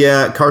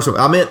 Carson.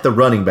 I meant the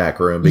running back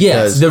room. Because,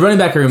 yes, the running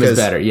back room is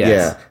better.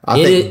 Yes, yeah,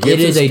 it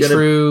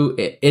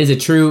is a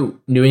true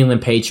New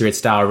England Patriots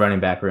style running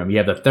back room. You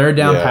have the third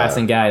down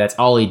passing guy. That's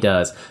all he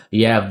does.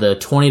 You have the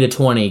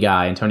 20-20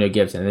 guy, Antonio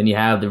Gibson, and then you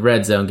have the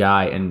red zone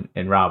guy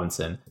and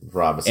Robinson.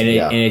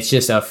 And it's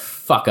just a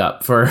fuck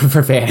up for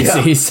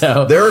fantasy. Yeah.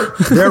 So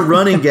their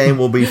running game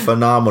will be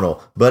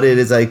phenomenal, but it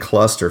is a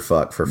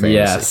clusterfuck for fantasy.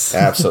 Yes,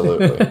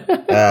 absolutely.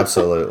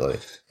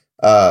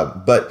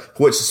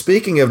 But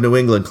speaking of New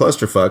England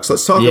clusterfucks,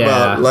 let's talk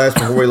about last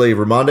before we leave.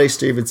 Ramondre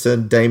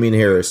Stevenson, Damian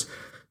Harris.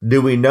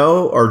 Do we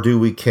know or do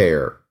we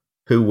care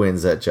who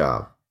wins that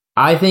job?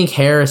 I think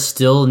Harris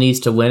still needs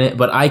to win it,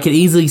 but I could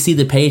easily see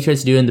the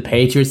Patriots doing the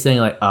Patriots thing,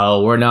 like,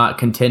 oh, we're not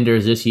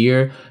contenders this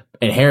year.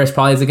 And Harris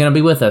probably isn't going to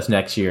be with us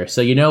next year.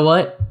 So you know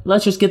what?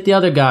 Let's just get the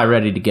other guy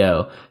ready to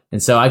go.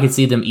 And so I could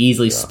see them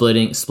easily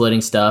splitting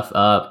stuff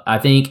up. I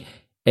think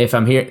if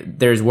I'm here,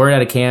 there's word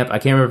out of camp. I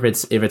can't remember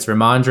if it's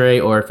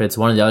Ramondre or if it's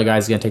one of the other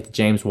guys going to take the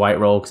James White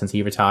role since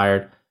he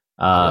retired.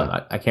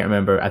 I can't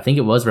remember. I think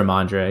it was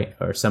Ramondre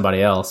or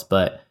somebody else.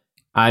 But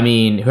I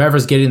mean,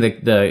 whoever's getting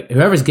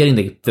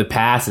the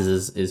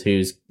passes is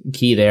who's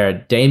key there.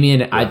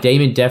 Damian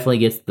definitely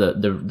gets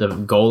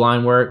the goal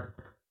line work.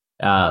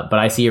 But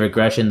I see a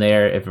regression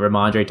there if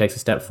Ramondre takes a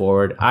step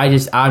forward. I'm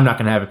not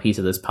going to have a piece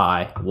of this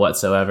pie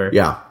whatsoever.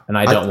 Yeah, and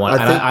I don't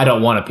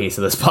want a piece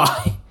of this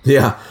pie.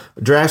 Yeah,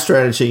 draft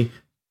strategy: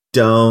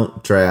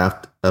 don't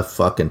draft a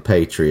fucking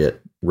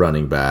Patriot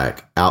running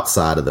back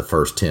outside of the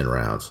first 10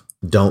 rounds.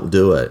 Don't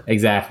do it.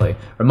 Exactly.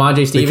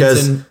 Ramondre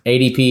Stevenson,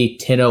 ADP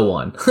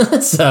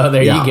 1001. So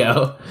there you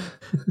go.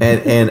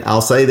 and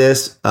I'll say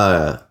this: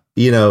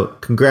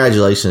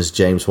 congratulations,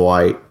 James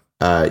White.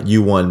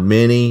 You won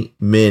many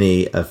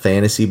a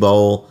fantasy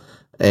bowl,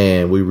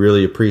 and we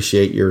really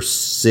appreciate your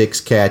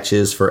 6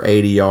 catches for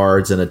 80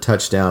 yards and a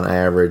touchdown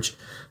average,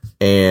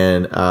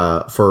 and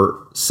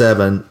for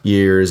 7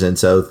 years. And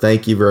so,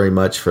 thank you very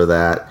much for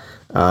that.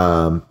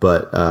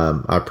 But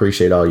I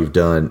appreciate all you've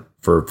done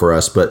for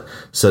us. But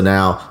so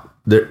now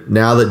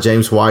that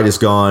James White is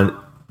gone,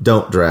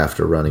 don't draft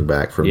a running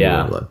back from New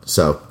England.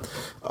 So,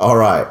 all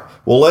right.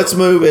 Well, let's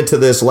move into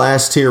this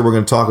last tier we're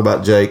going to talk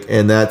about, Jake,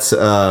 and that's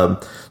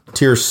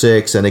Tier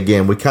 6, and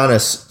again, we kind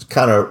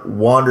of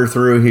wander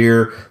through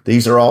here.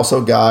 These are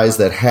also guys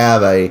that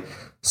have a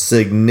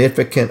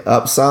significant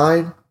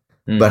upside,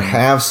 but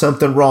have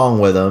something wrong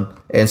with them,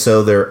 and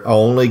so they're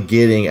only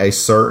getting a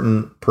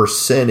certain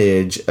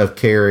percentage of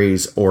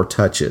carries or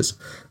touches.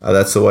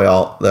 That's the way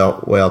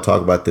I'll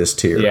talk about this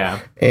tier.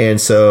 Yeah,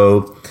 and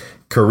so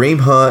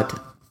Kareem Hunt,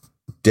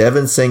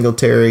 Devin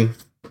Singletary,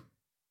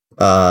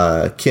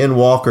 Ken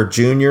Walker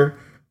Jr.,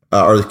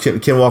 or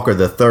Ken Walker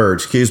the third,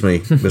 excuse me,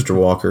 Mr.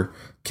 Walker.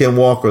 Ken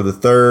Walker the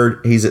third,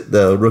 he's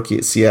the rookie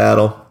at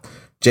Seattle.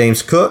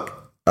 James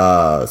Cook,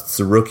 it's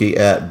the rookie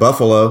at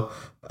Buffalo.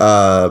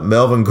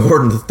 Melvin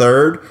Gordon the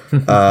third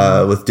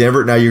with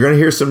Denver. Now you're going to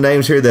hear some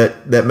names here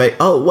that may.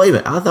 Oh, wait a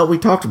minute! I thought we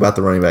talked about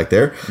the running back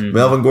there. Mm-hmm.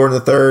 Melvin Gordon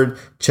the third,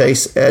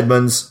 Chase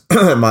Edmonds,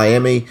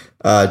 Miami,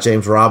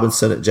 James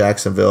Robinson at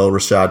Jacksonville,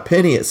 Rashad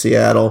Penny at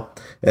Seattle.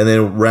 And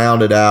then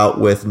rounded out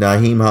with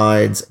Naheem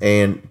Hines,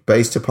 and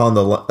based upon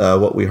the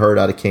what we heard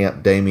out of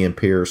camp, Dameon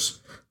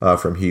Pierce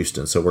from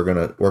Houston. So we're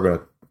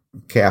gonna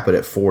cap it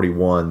at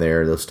 41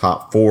 there. Those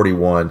top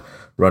 41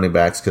 running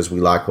backs, because we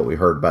like what we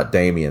heard about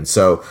Dameon.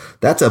 So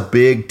that's a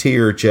big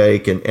tier,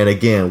 Jake. And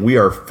again, we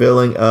are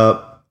filling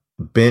up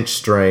bench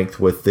strength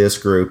with this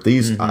group.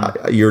 These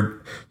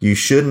you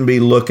shouldn't be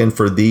looking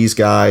for these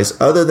guys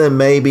other than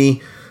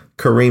maybe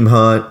Kareem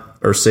Hunt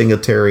or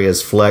Singletary as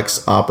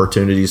flex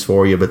opportunities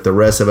for you, but the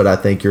rest of it, I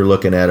think you're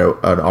looking at an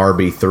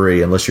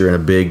RB3 unless you're in a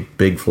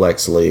big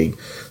flex league.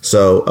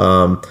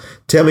 So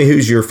tell me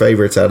who's your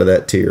favorites out of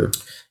that tier.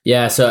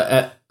 Yeah,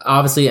 so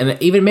obviously, and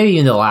even maybe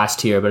in the last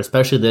tier, but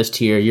especially this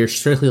tier, you're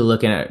strictly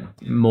looking at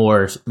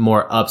more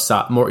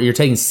upside, you're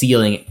taking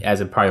ceiling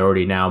as a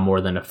priority now more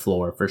than a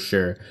floor for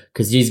sure,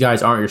 because these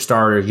guys aren't your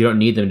starters. You don't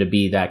need them to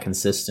be that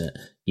consistent.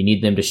 You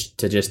need them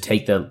to just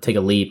take a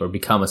leap or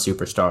become a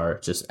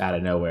superstar just out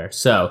of nowhere.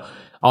 So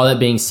all that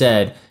being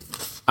said,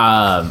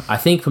 I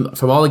think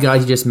from all the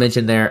guys you just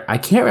mentioned there, I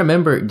can't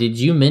remember. Did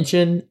you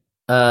mention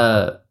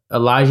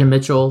Elijah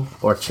Mitchell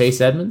or Chase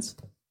Edmonds?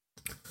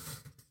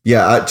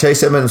 Yeah,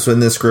 Chase Edmonds was in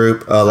this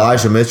group.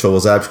 Elijah Mitchell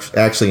was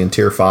actually in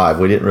tier 5.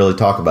 We didn't really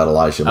talk about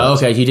Elijah Mitchell. Oh,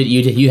 okay,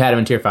 you had him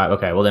in tier 5.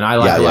 Okay, well then I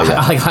like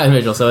Elijah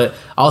Mitchell, so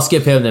I'll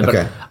skip him then. But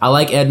okay. I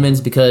like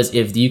Edmonds because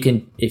if you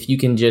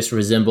can just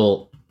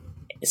resemble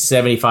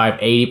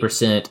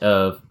 75-80%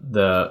 of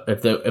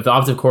if the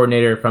offensive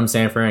coordinator from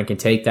San Fran can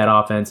take that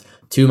offense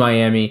to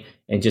Miami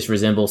and just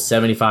resemble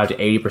 75 to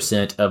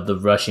 80% of the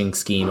rushing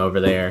scheme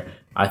over there,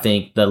 I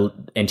think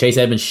and Chase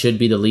Edmonds should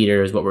be the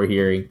leader is what we're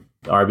hearing,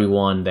 the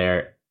RB1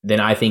 there. then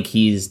I think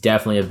he's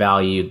definitely a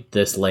value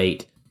this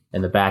late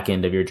in the back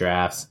end of your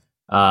drafts,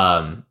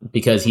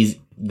 because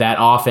that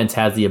offense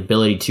has the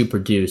ability to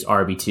produce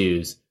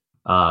RB2s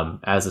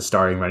as a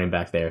starting running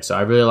back there. So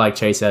I really like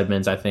Chase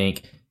Edmonds, I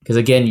think, because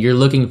we're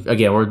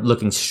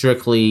looking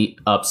strictly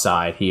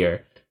upside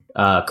here.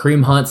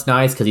 Kareem Hunt's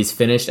nice because he's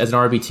finished as an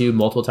RB2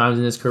 multiple times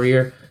in his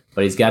career,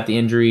 but he's got the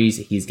injuries.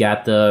 He's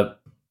got the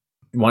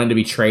wanting to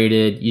be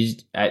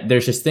traded.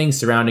 There's just things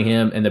surrounding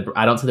him, and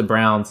I don't see the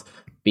Browns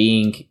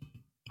being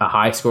a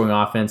high-scoring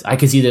offense. I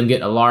could see them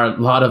getting a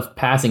lot of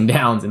passing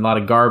downs and a lot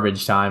of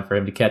garbage time for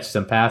him to catch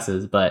some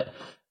passes, but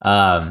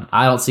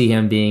I don't see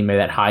him being maybe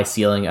that high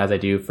ceiling as I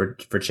do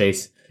for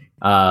Chase.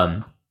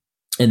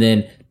 And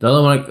then the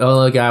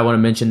other guy I want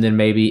to mention then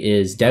maybe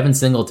is Devin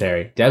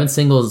Singletary. Devin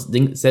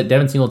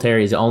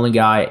Singletary is the only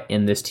guy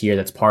in this tier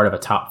that's part of a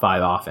top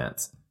 5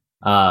 offense.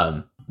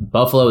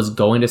 Buffalo is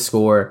going to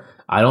score.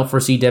 I don't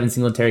foresee Devin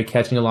Singletary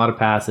catching a lot of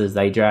passes.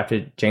 They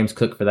drafted James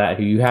Cook for that,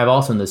 who you have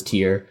also in this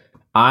tier.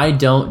 I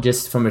don't,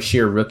 just from a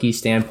sheer rookie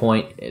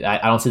standpoint, I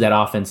don't see that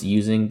offense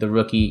using the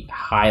rookie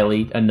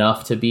highly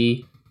enough to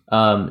be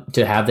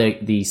to have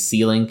the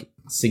ceiling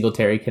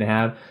Singletary can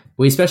have.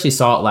 We especially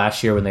saw it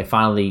last year when they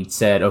finally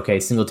said, okay,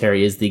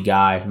 Singletary is the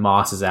guy,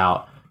 Moss is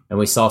out, and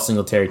we saw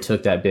Singletary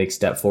took that big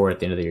step forward at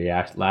the end of the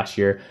year last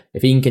year.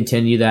 If he can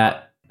continue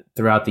that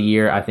throughout the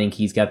year, I think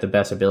he's got the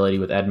best ability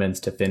with Edmonds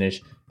to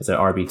finish as an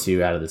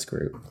RB2 out of this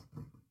group.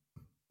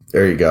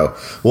 There you go.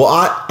 Well,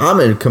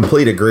 I'm in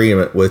complete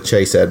agreement with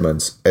Chase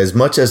Edmonds. As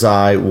much as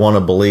I want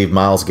to believe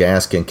Myles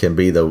Gaskin can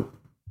be the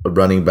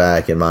running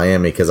back in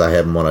Miami because I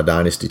have him on a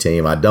dynasty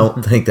team, I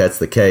don't think that's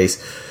the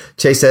case.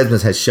 Chase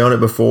Edmonds has shown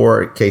it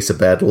before. In case of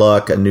bad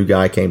luck, a new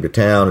guy came to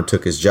town and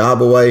took his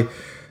job away.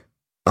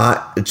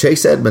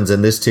 Chase Edmonds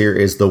in this tier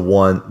is the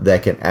one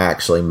that can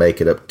actually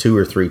make it up 2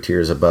 or 3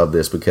 tiers above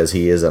this because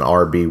he is an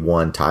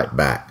RB1 type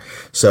back.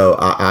 So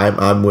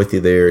I'm with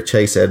you there.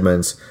 Chase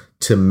Edmonds,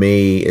 to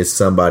me, is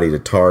somebody to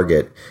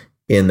target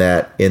in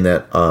that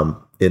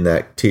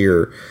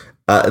tier.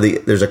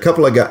 There's a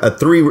couple of guys,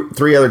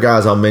 three other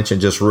guys I'll mention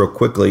just real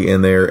quickly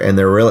in there, and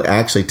they're really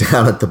actually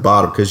down at the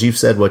bottom because you've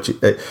said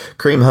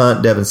Kareem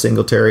Hunt, Devin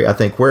Singletary. I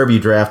think wherever you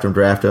draft them,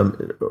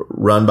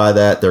 run by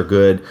that. They're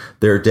good.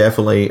 They're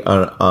definitely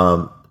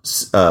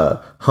Hunt's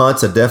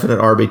a definite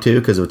RB2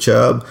 because of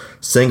Chubb.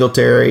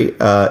 Singletary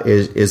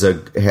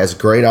has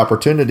great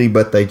opportunity,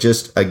 but they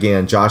just,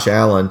 again, Josh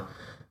Allen.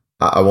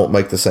 I won't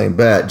make the same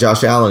bet.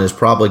 Josh Allen is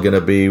probably going to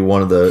be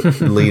one of the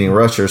leading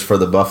rushers for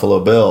the Buffalo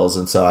Bills,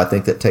 and so I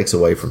think that takes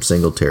away from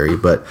Singletary.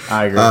 But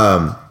I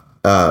agree.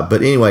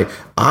 But anyway,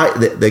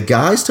 the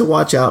guys to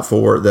watch out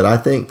for that I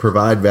think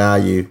provide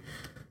value: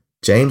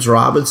 James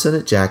Robinson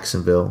at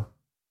Jacksonville,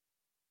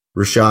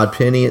 Rashad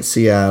Penny at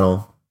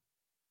Seattle,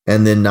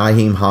 and then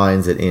Nyheim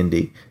Hines at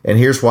Indy. And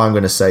here's why I'm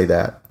going to say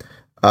that.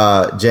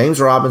 James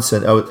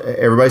Robinson,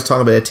 everybody's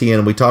talking about Etienne,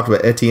 and we talked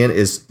about Etienne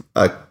is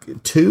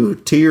 2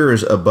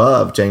 tiers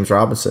above James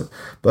Robinson.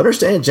 But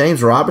understand,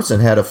 James Robinson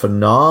had a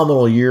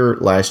phenomenal year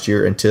last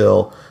year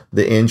until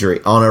the injury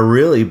on a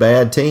really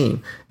bad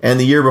team. And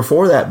the year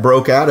before that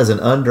broke out as an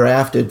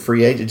undrafted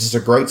free agent. Just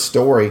a great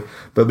story,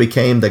 but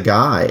became the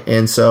guy.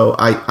 And so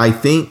I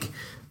think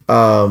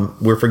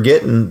we're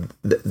forgetting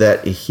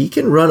that he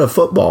can run a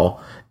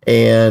football.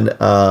 And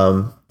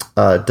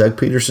Doug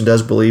Peterson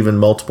does believe in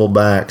multiple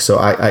backs. So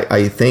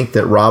I think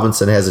that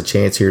Robinson has a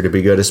chance here to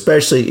be good,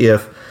 especially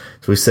if,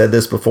 as we said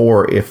this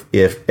before, if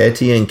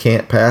Etienne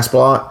can't pass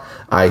block,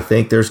 I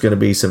think there's going to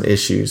be some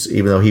issues,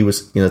 even though he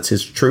was, it's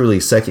his truly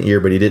second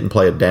year, but he didn't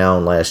play it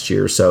down last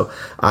year. So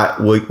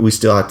we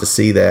still have to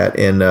see that.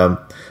 And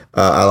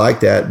I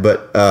like that.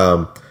 But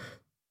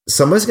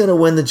somebody's going to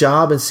win the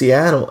job in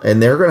Seattle, and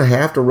they're going to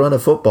have to run a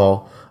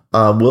football.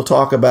 We'll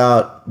talk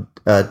about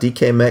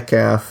DK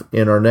Metcalf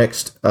in our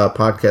next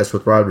podcast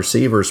with wide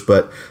receivers,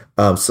 but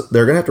so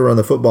they're going to have to run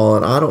the football,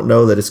 and I don't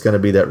know that it's going to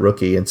be that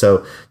rookie. And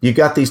so you've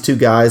got these 2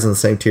 guys in the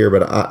same tier,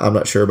 but I'm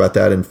not sure about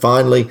that. And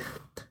finally,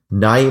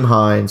 Nyheim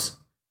Hines.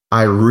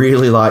 I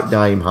really like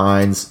Nyheim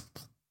Hines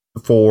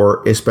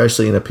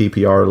especially in a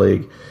PPR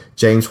league.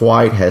 James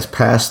White has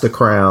passed the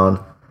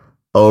crown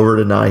over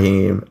to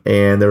Nyheim,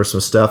 and there was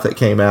some stuff that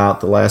came out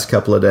the last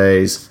couple of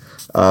days.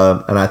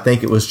 And I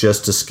think it was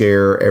just to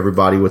scare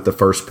everybody with the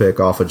first pick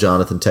off of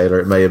Jonathan Taylor.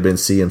 It may have been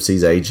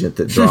CMC's agent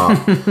that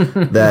dropped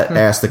that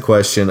asked the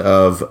question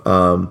of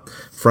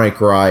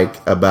Frank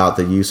Reich about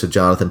the use of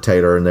Jonathan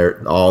Taylor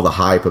and all the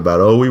hype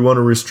about, we want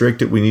to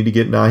restrict it. We need to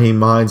get Nyheim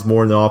Hines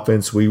more in the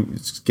offense.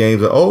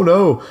 Games,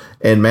 no.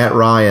 And Matt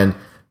Ryan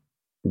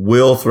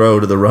will throw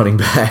to the running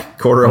back.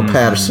 Cordell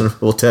Patterson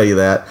will tell you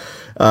that.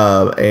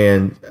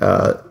 And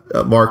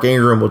Mark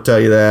Ingram will tell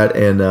you that.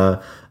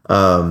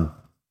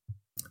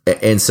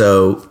 And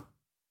so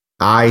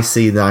I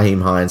see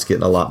Nyheim Hines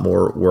getting a lot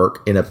more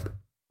work in a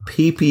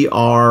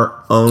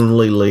PPR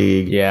only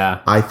league.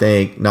 Yeah. I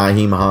think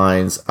Nyheim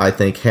Hines,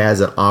 has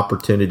an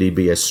opportunity to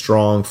be a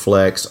strong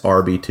flex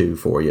RB2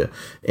 for you.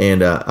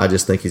 And I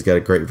just think he's got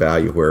a great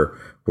value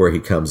where he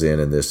comes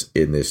in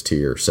this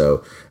tier.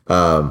 So,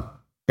 and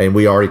And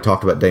we already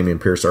talked about Damian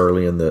Pierce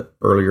earlier in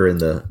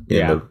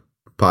the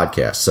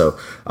podcast. So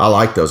I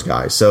like those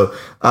guys. So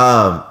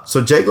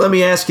Jake, let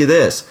me ask you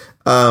this.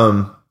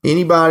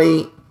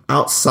 Anybody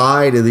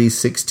outside of these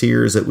 6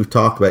 tiers that we've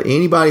talked about,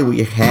 anybody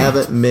we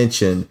haven't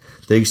mentioned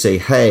that you say,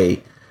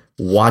 hey,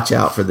 watch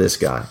out for this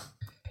guy?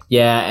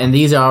 Yeah, and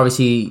these are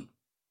obviously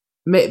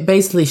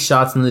basically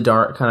shots in the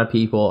dark kind of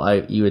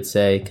people, you would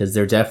say, because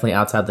they're definitely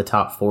outside the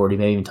top 40,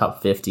 maybe even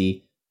top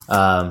 50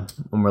 when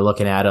we're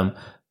looking at them.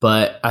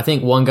 But I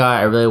think one guy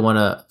I really want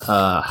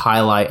to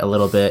highlight a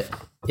little bit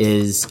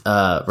is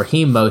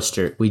Raheem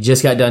Mostert. We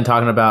just got done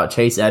talking about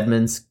Chase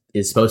Edmonds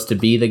is supposed to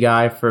be the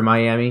guy for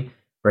Miami.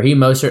 Raheem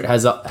Mostert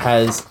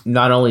has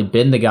not only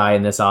been the guy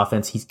in this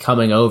offense, he's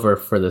coming over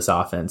for this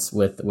offense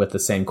with the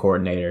same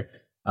coordinator.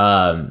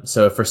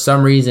 So if for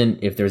some reason,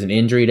 if there's an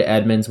injury to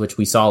Edmonds, which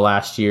we saw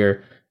last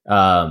year,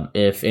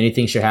 if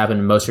anything should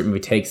happen, Mostert maybe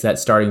takes that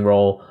starting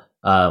role.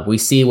 We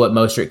see what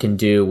Mostert can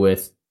do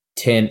with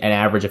an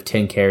average of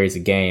 10 carries a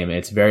game.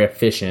 It's very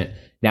efficient.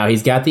 Now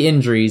he's got the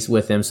injuries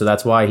with him, so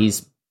that's why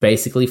he's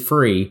basically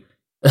free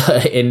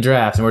in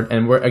drafts.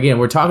 And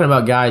we're talking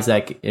about guys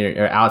that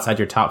are outside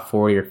your top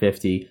 40 or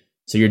 50.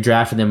 So you're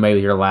drafting them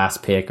maybe your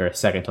last pick or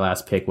second to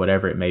last pick,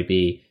 whatever it may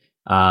be.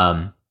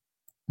 But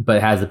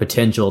it has the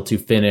potential to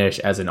finish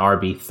as an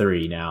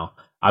RB3 now.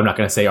 I'm not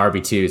going to say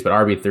RB2s, but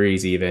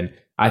RB3s even.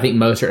 I think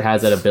Mostert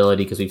has that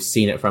ability because we've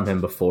seen it from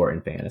him before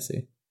in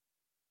fantasy.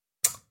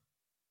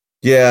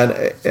 Yeah,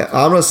 and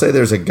I'm going to say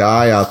there's a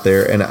guy out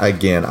there, and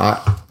again,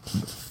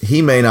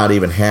 he may not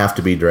even have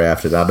to be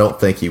drafted. I don't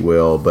think he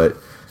will, but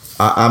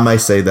I may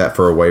say that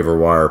for a waiver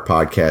wire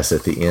podcast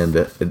at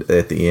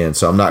the end.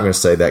 So I'm not going to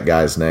say that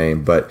guy's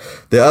name, but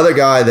the other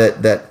guy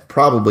that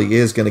probably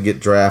is going to get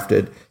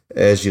drafted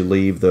as you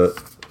leave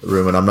the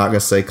room, and I'm not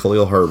going to say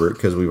Khalil Herbert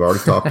because we've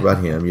already talked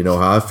about him. You know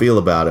how I feel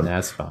about him.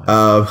 That's fine.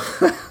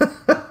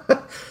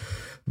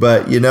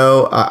 But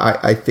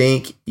I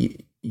think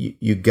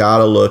you got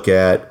to look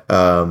at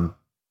a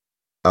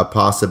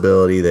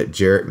possibility that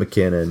Jerick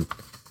McKinnon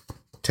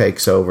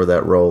takes over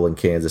that role in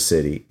Kansas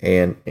City,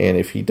 and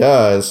if he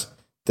does,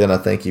 then I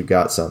think you've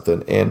got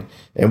something. And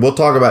we'll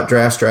talk about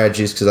draft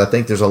strategies because I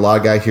think there's a lot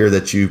of guys here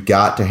that you've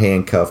got to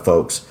handcuff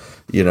folks.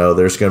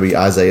 There's going to be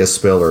Isaiah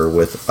Spiller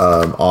with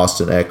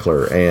Austin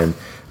Eckler and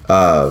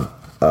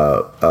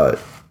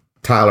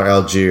Tyler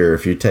Algier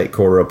if you take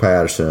Cordell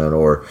Patterson,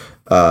 or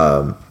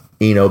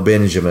Eno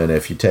Benjamin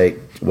if you take.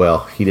 Well,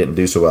 he didn't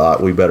do so well.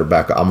 We better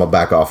back. I'm gonna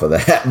back off of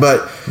that.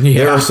 But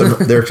there are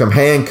some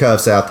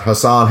handcuffs out.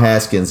 Hassan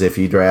Haskins if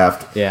you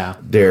draft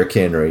Derrick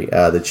Henry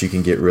that you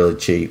can get really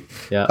cheap.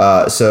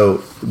 Yeah.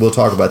 So we'll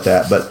talk about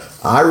that. But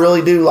I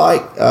really do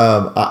like.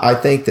 I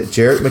think that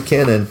Jerick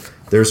McKinnon.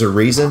 There's a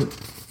reason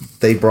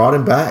they brought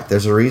him back.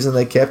 There's a reason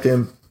they kept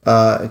him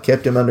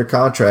under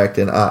contract,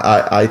 and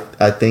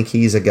I think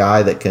he's a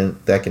guy that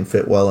can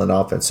fit well in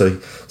offense. So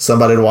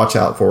somebody to watch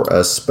out for,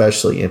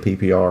 especially in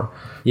PPR.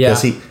 Yeah.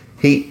 Because he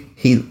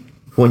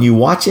when you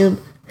watch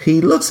him, he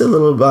looks a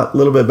little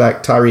bit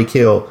back Tyreek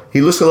Hill. He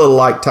looks a little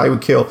like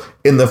Tyreek Hill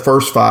in the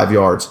first 5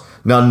 yards.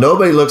 Now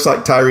nobody looks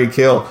like Tyreek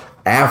Hill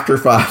after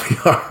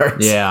 5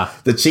 yards. Yeah.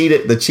 The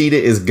cheetah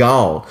is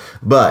gone.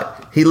 But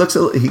he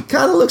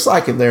kind of looks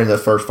like him there in the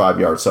first 5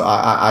 yards. So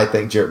I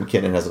think Jerick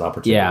McKinnon has an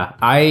opportunity. Yeah,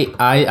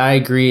 I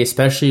agree,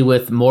 especially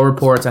with more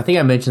reports. I think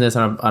I mentioned this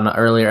on an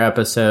earlier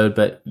episode,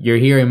 but you're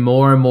hearing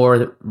more and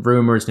more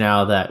rumors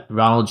now that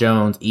Ronald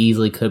Jones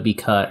easily could be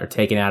cut or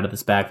taken out of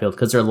this backfield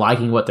because they're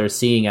liking what they're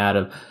seeing out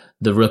of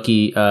the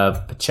rookie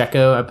of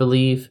Pacheco, I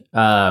believe.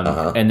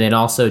 And then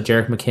also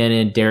Jerick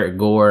McKinnon, Derek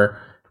Gore.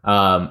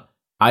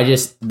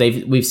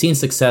 We've seen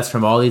success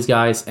from all these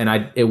guys,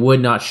 and it would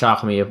not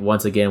shock me if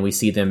once again we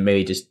see them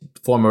maybe just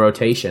form a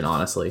rotation.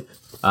 Honestly,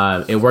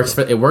 it works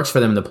for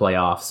them in the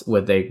playoffs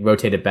with they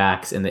rotated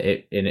backs, and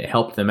it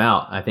helped them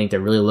out. I think they're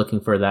really looking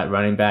for that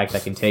running back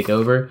that can take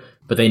over,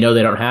 but they know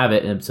they don't have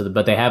it, and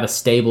but they have a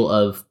stable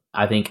of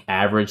I think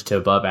average to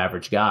above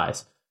average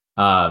guys.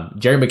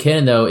 Jerick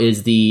McKinnon though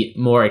is the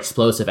more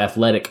explosive,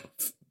 athletic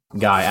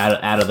guy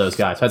out of those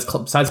guys.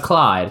 Besides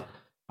Clyde,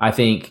 I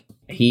think.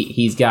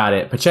 He's got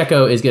it.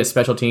 Pacheco is good at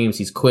special teams.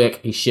 He's quick.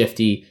 He's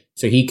shifty.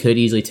 So he could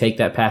easily take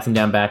that passing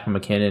down back from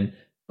McKinnon.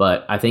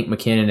 But I think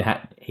McKinnon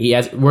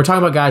we're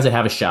talking about guys that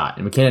have a shot,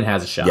 and McKinnon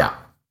has a shot. Yeah.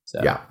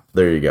 So. Yeah.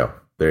 There you go.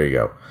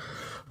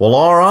 Well,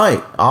 all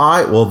right.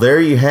 Well, there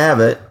you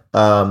have it.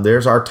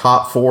 There's our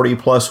top 40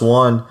 plus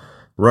one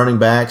running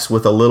backs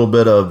with a little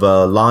bit of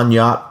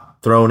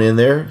lagniappe thrown in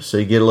there, so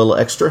you get a little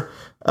extra.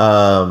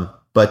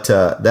 But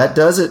that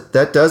does it.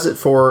 That does it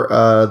for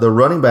the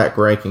running back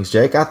rankings,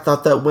 Jake. I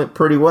thought that went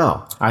pretty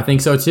well. I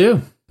think so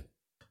too.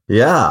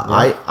 Yeah.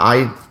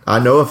 I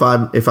know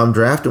if I'm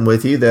drafting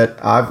with you that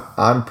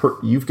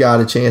you've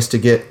got a chance to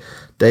get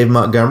Dave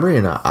Montgomery,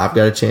 and I've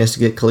got a chance to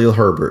get Khalil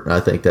Herbert, and I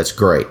think that's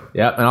great.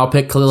 Yep, and I'll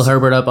pick Khalil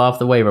Herbert up off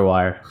the waiver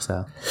wire.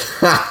 So,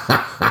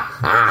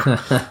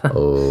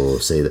 oh,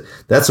 see,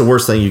 that's the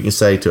worst thing you can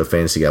say to a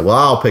fantasy guy. Well,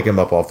 I'll pick him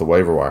up off the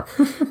waiver wire.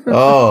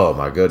 Oh,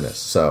 my goodness.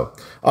 So,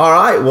 all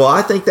right. Well,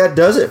 I think that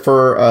does it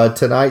for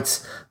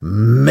tonight's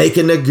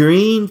Making the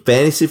Green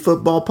Fantasy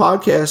Football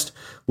Podcast.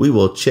 We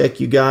will check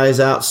you guys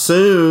out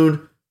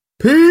soon.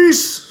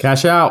 Peace.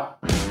 Cash out.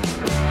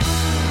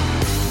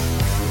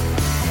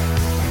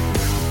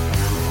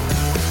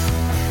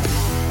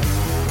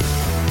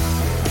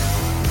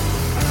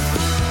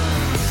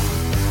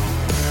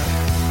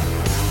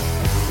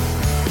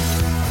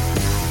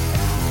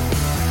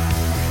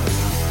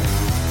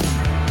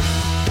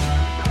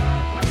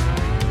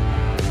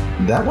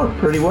 That went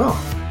pretty well.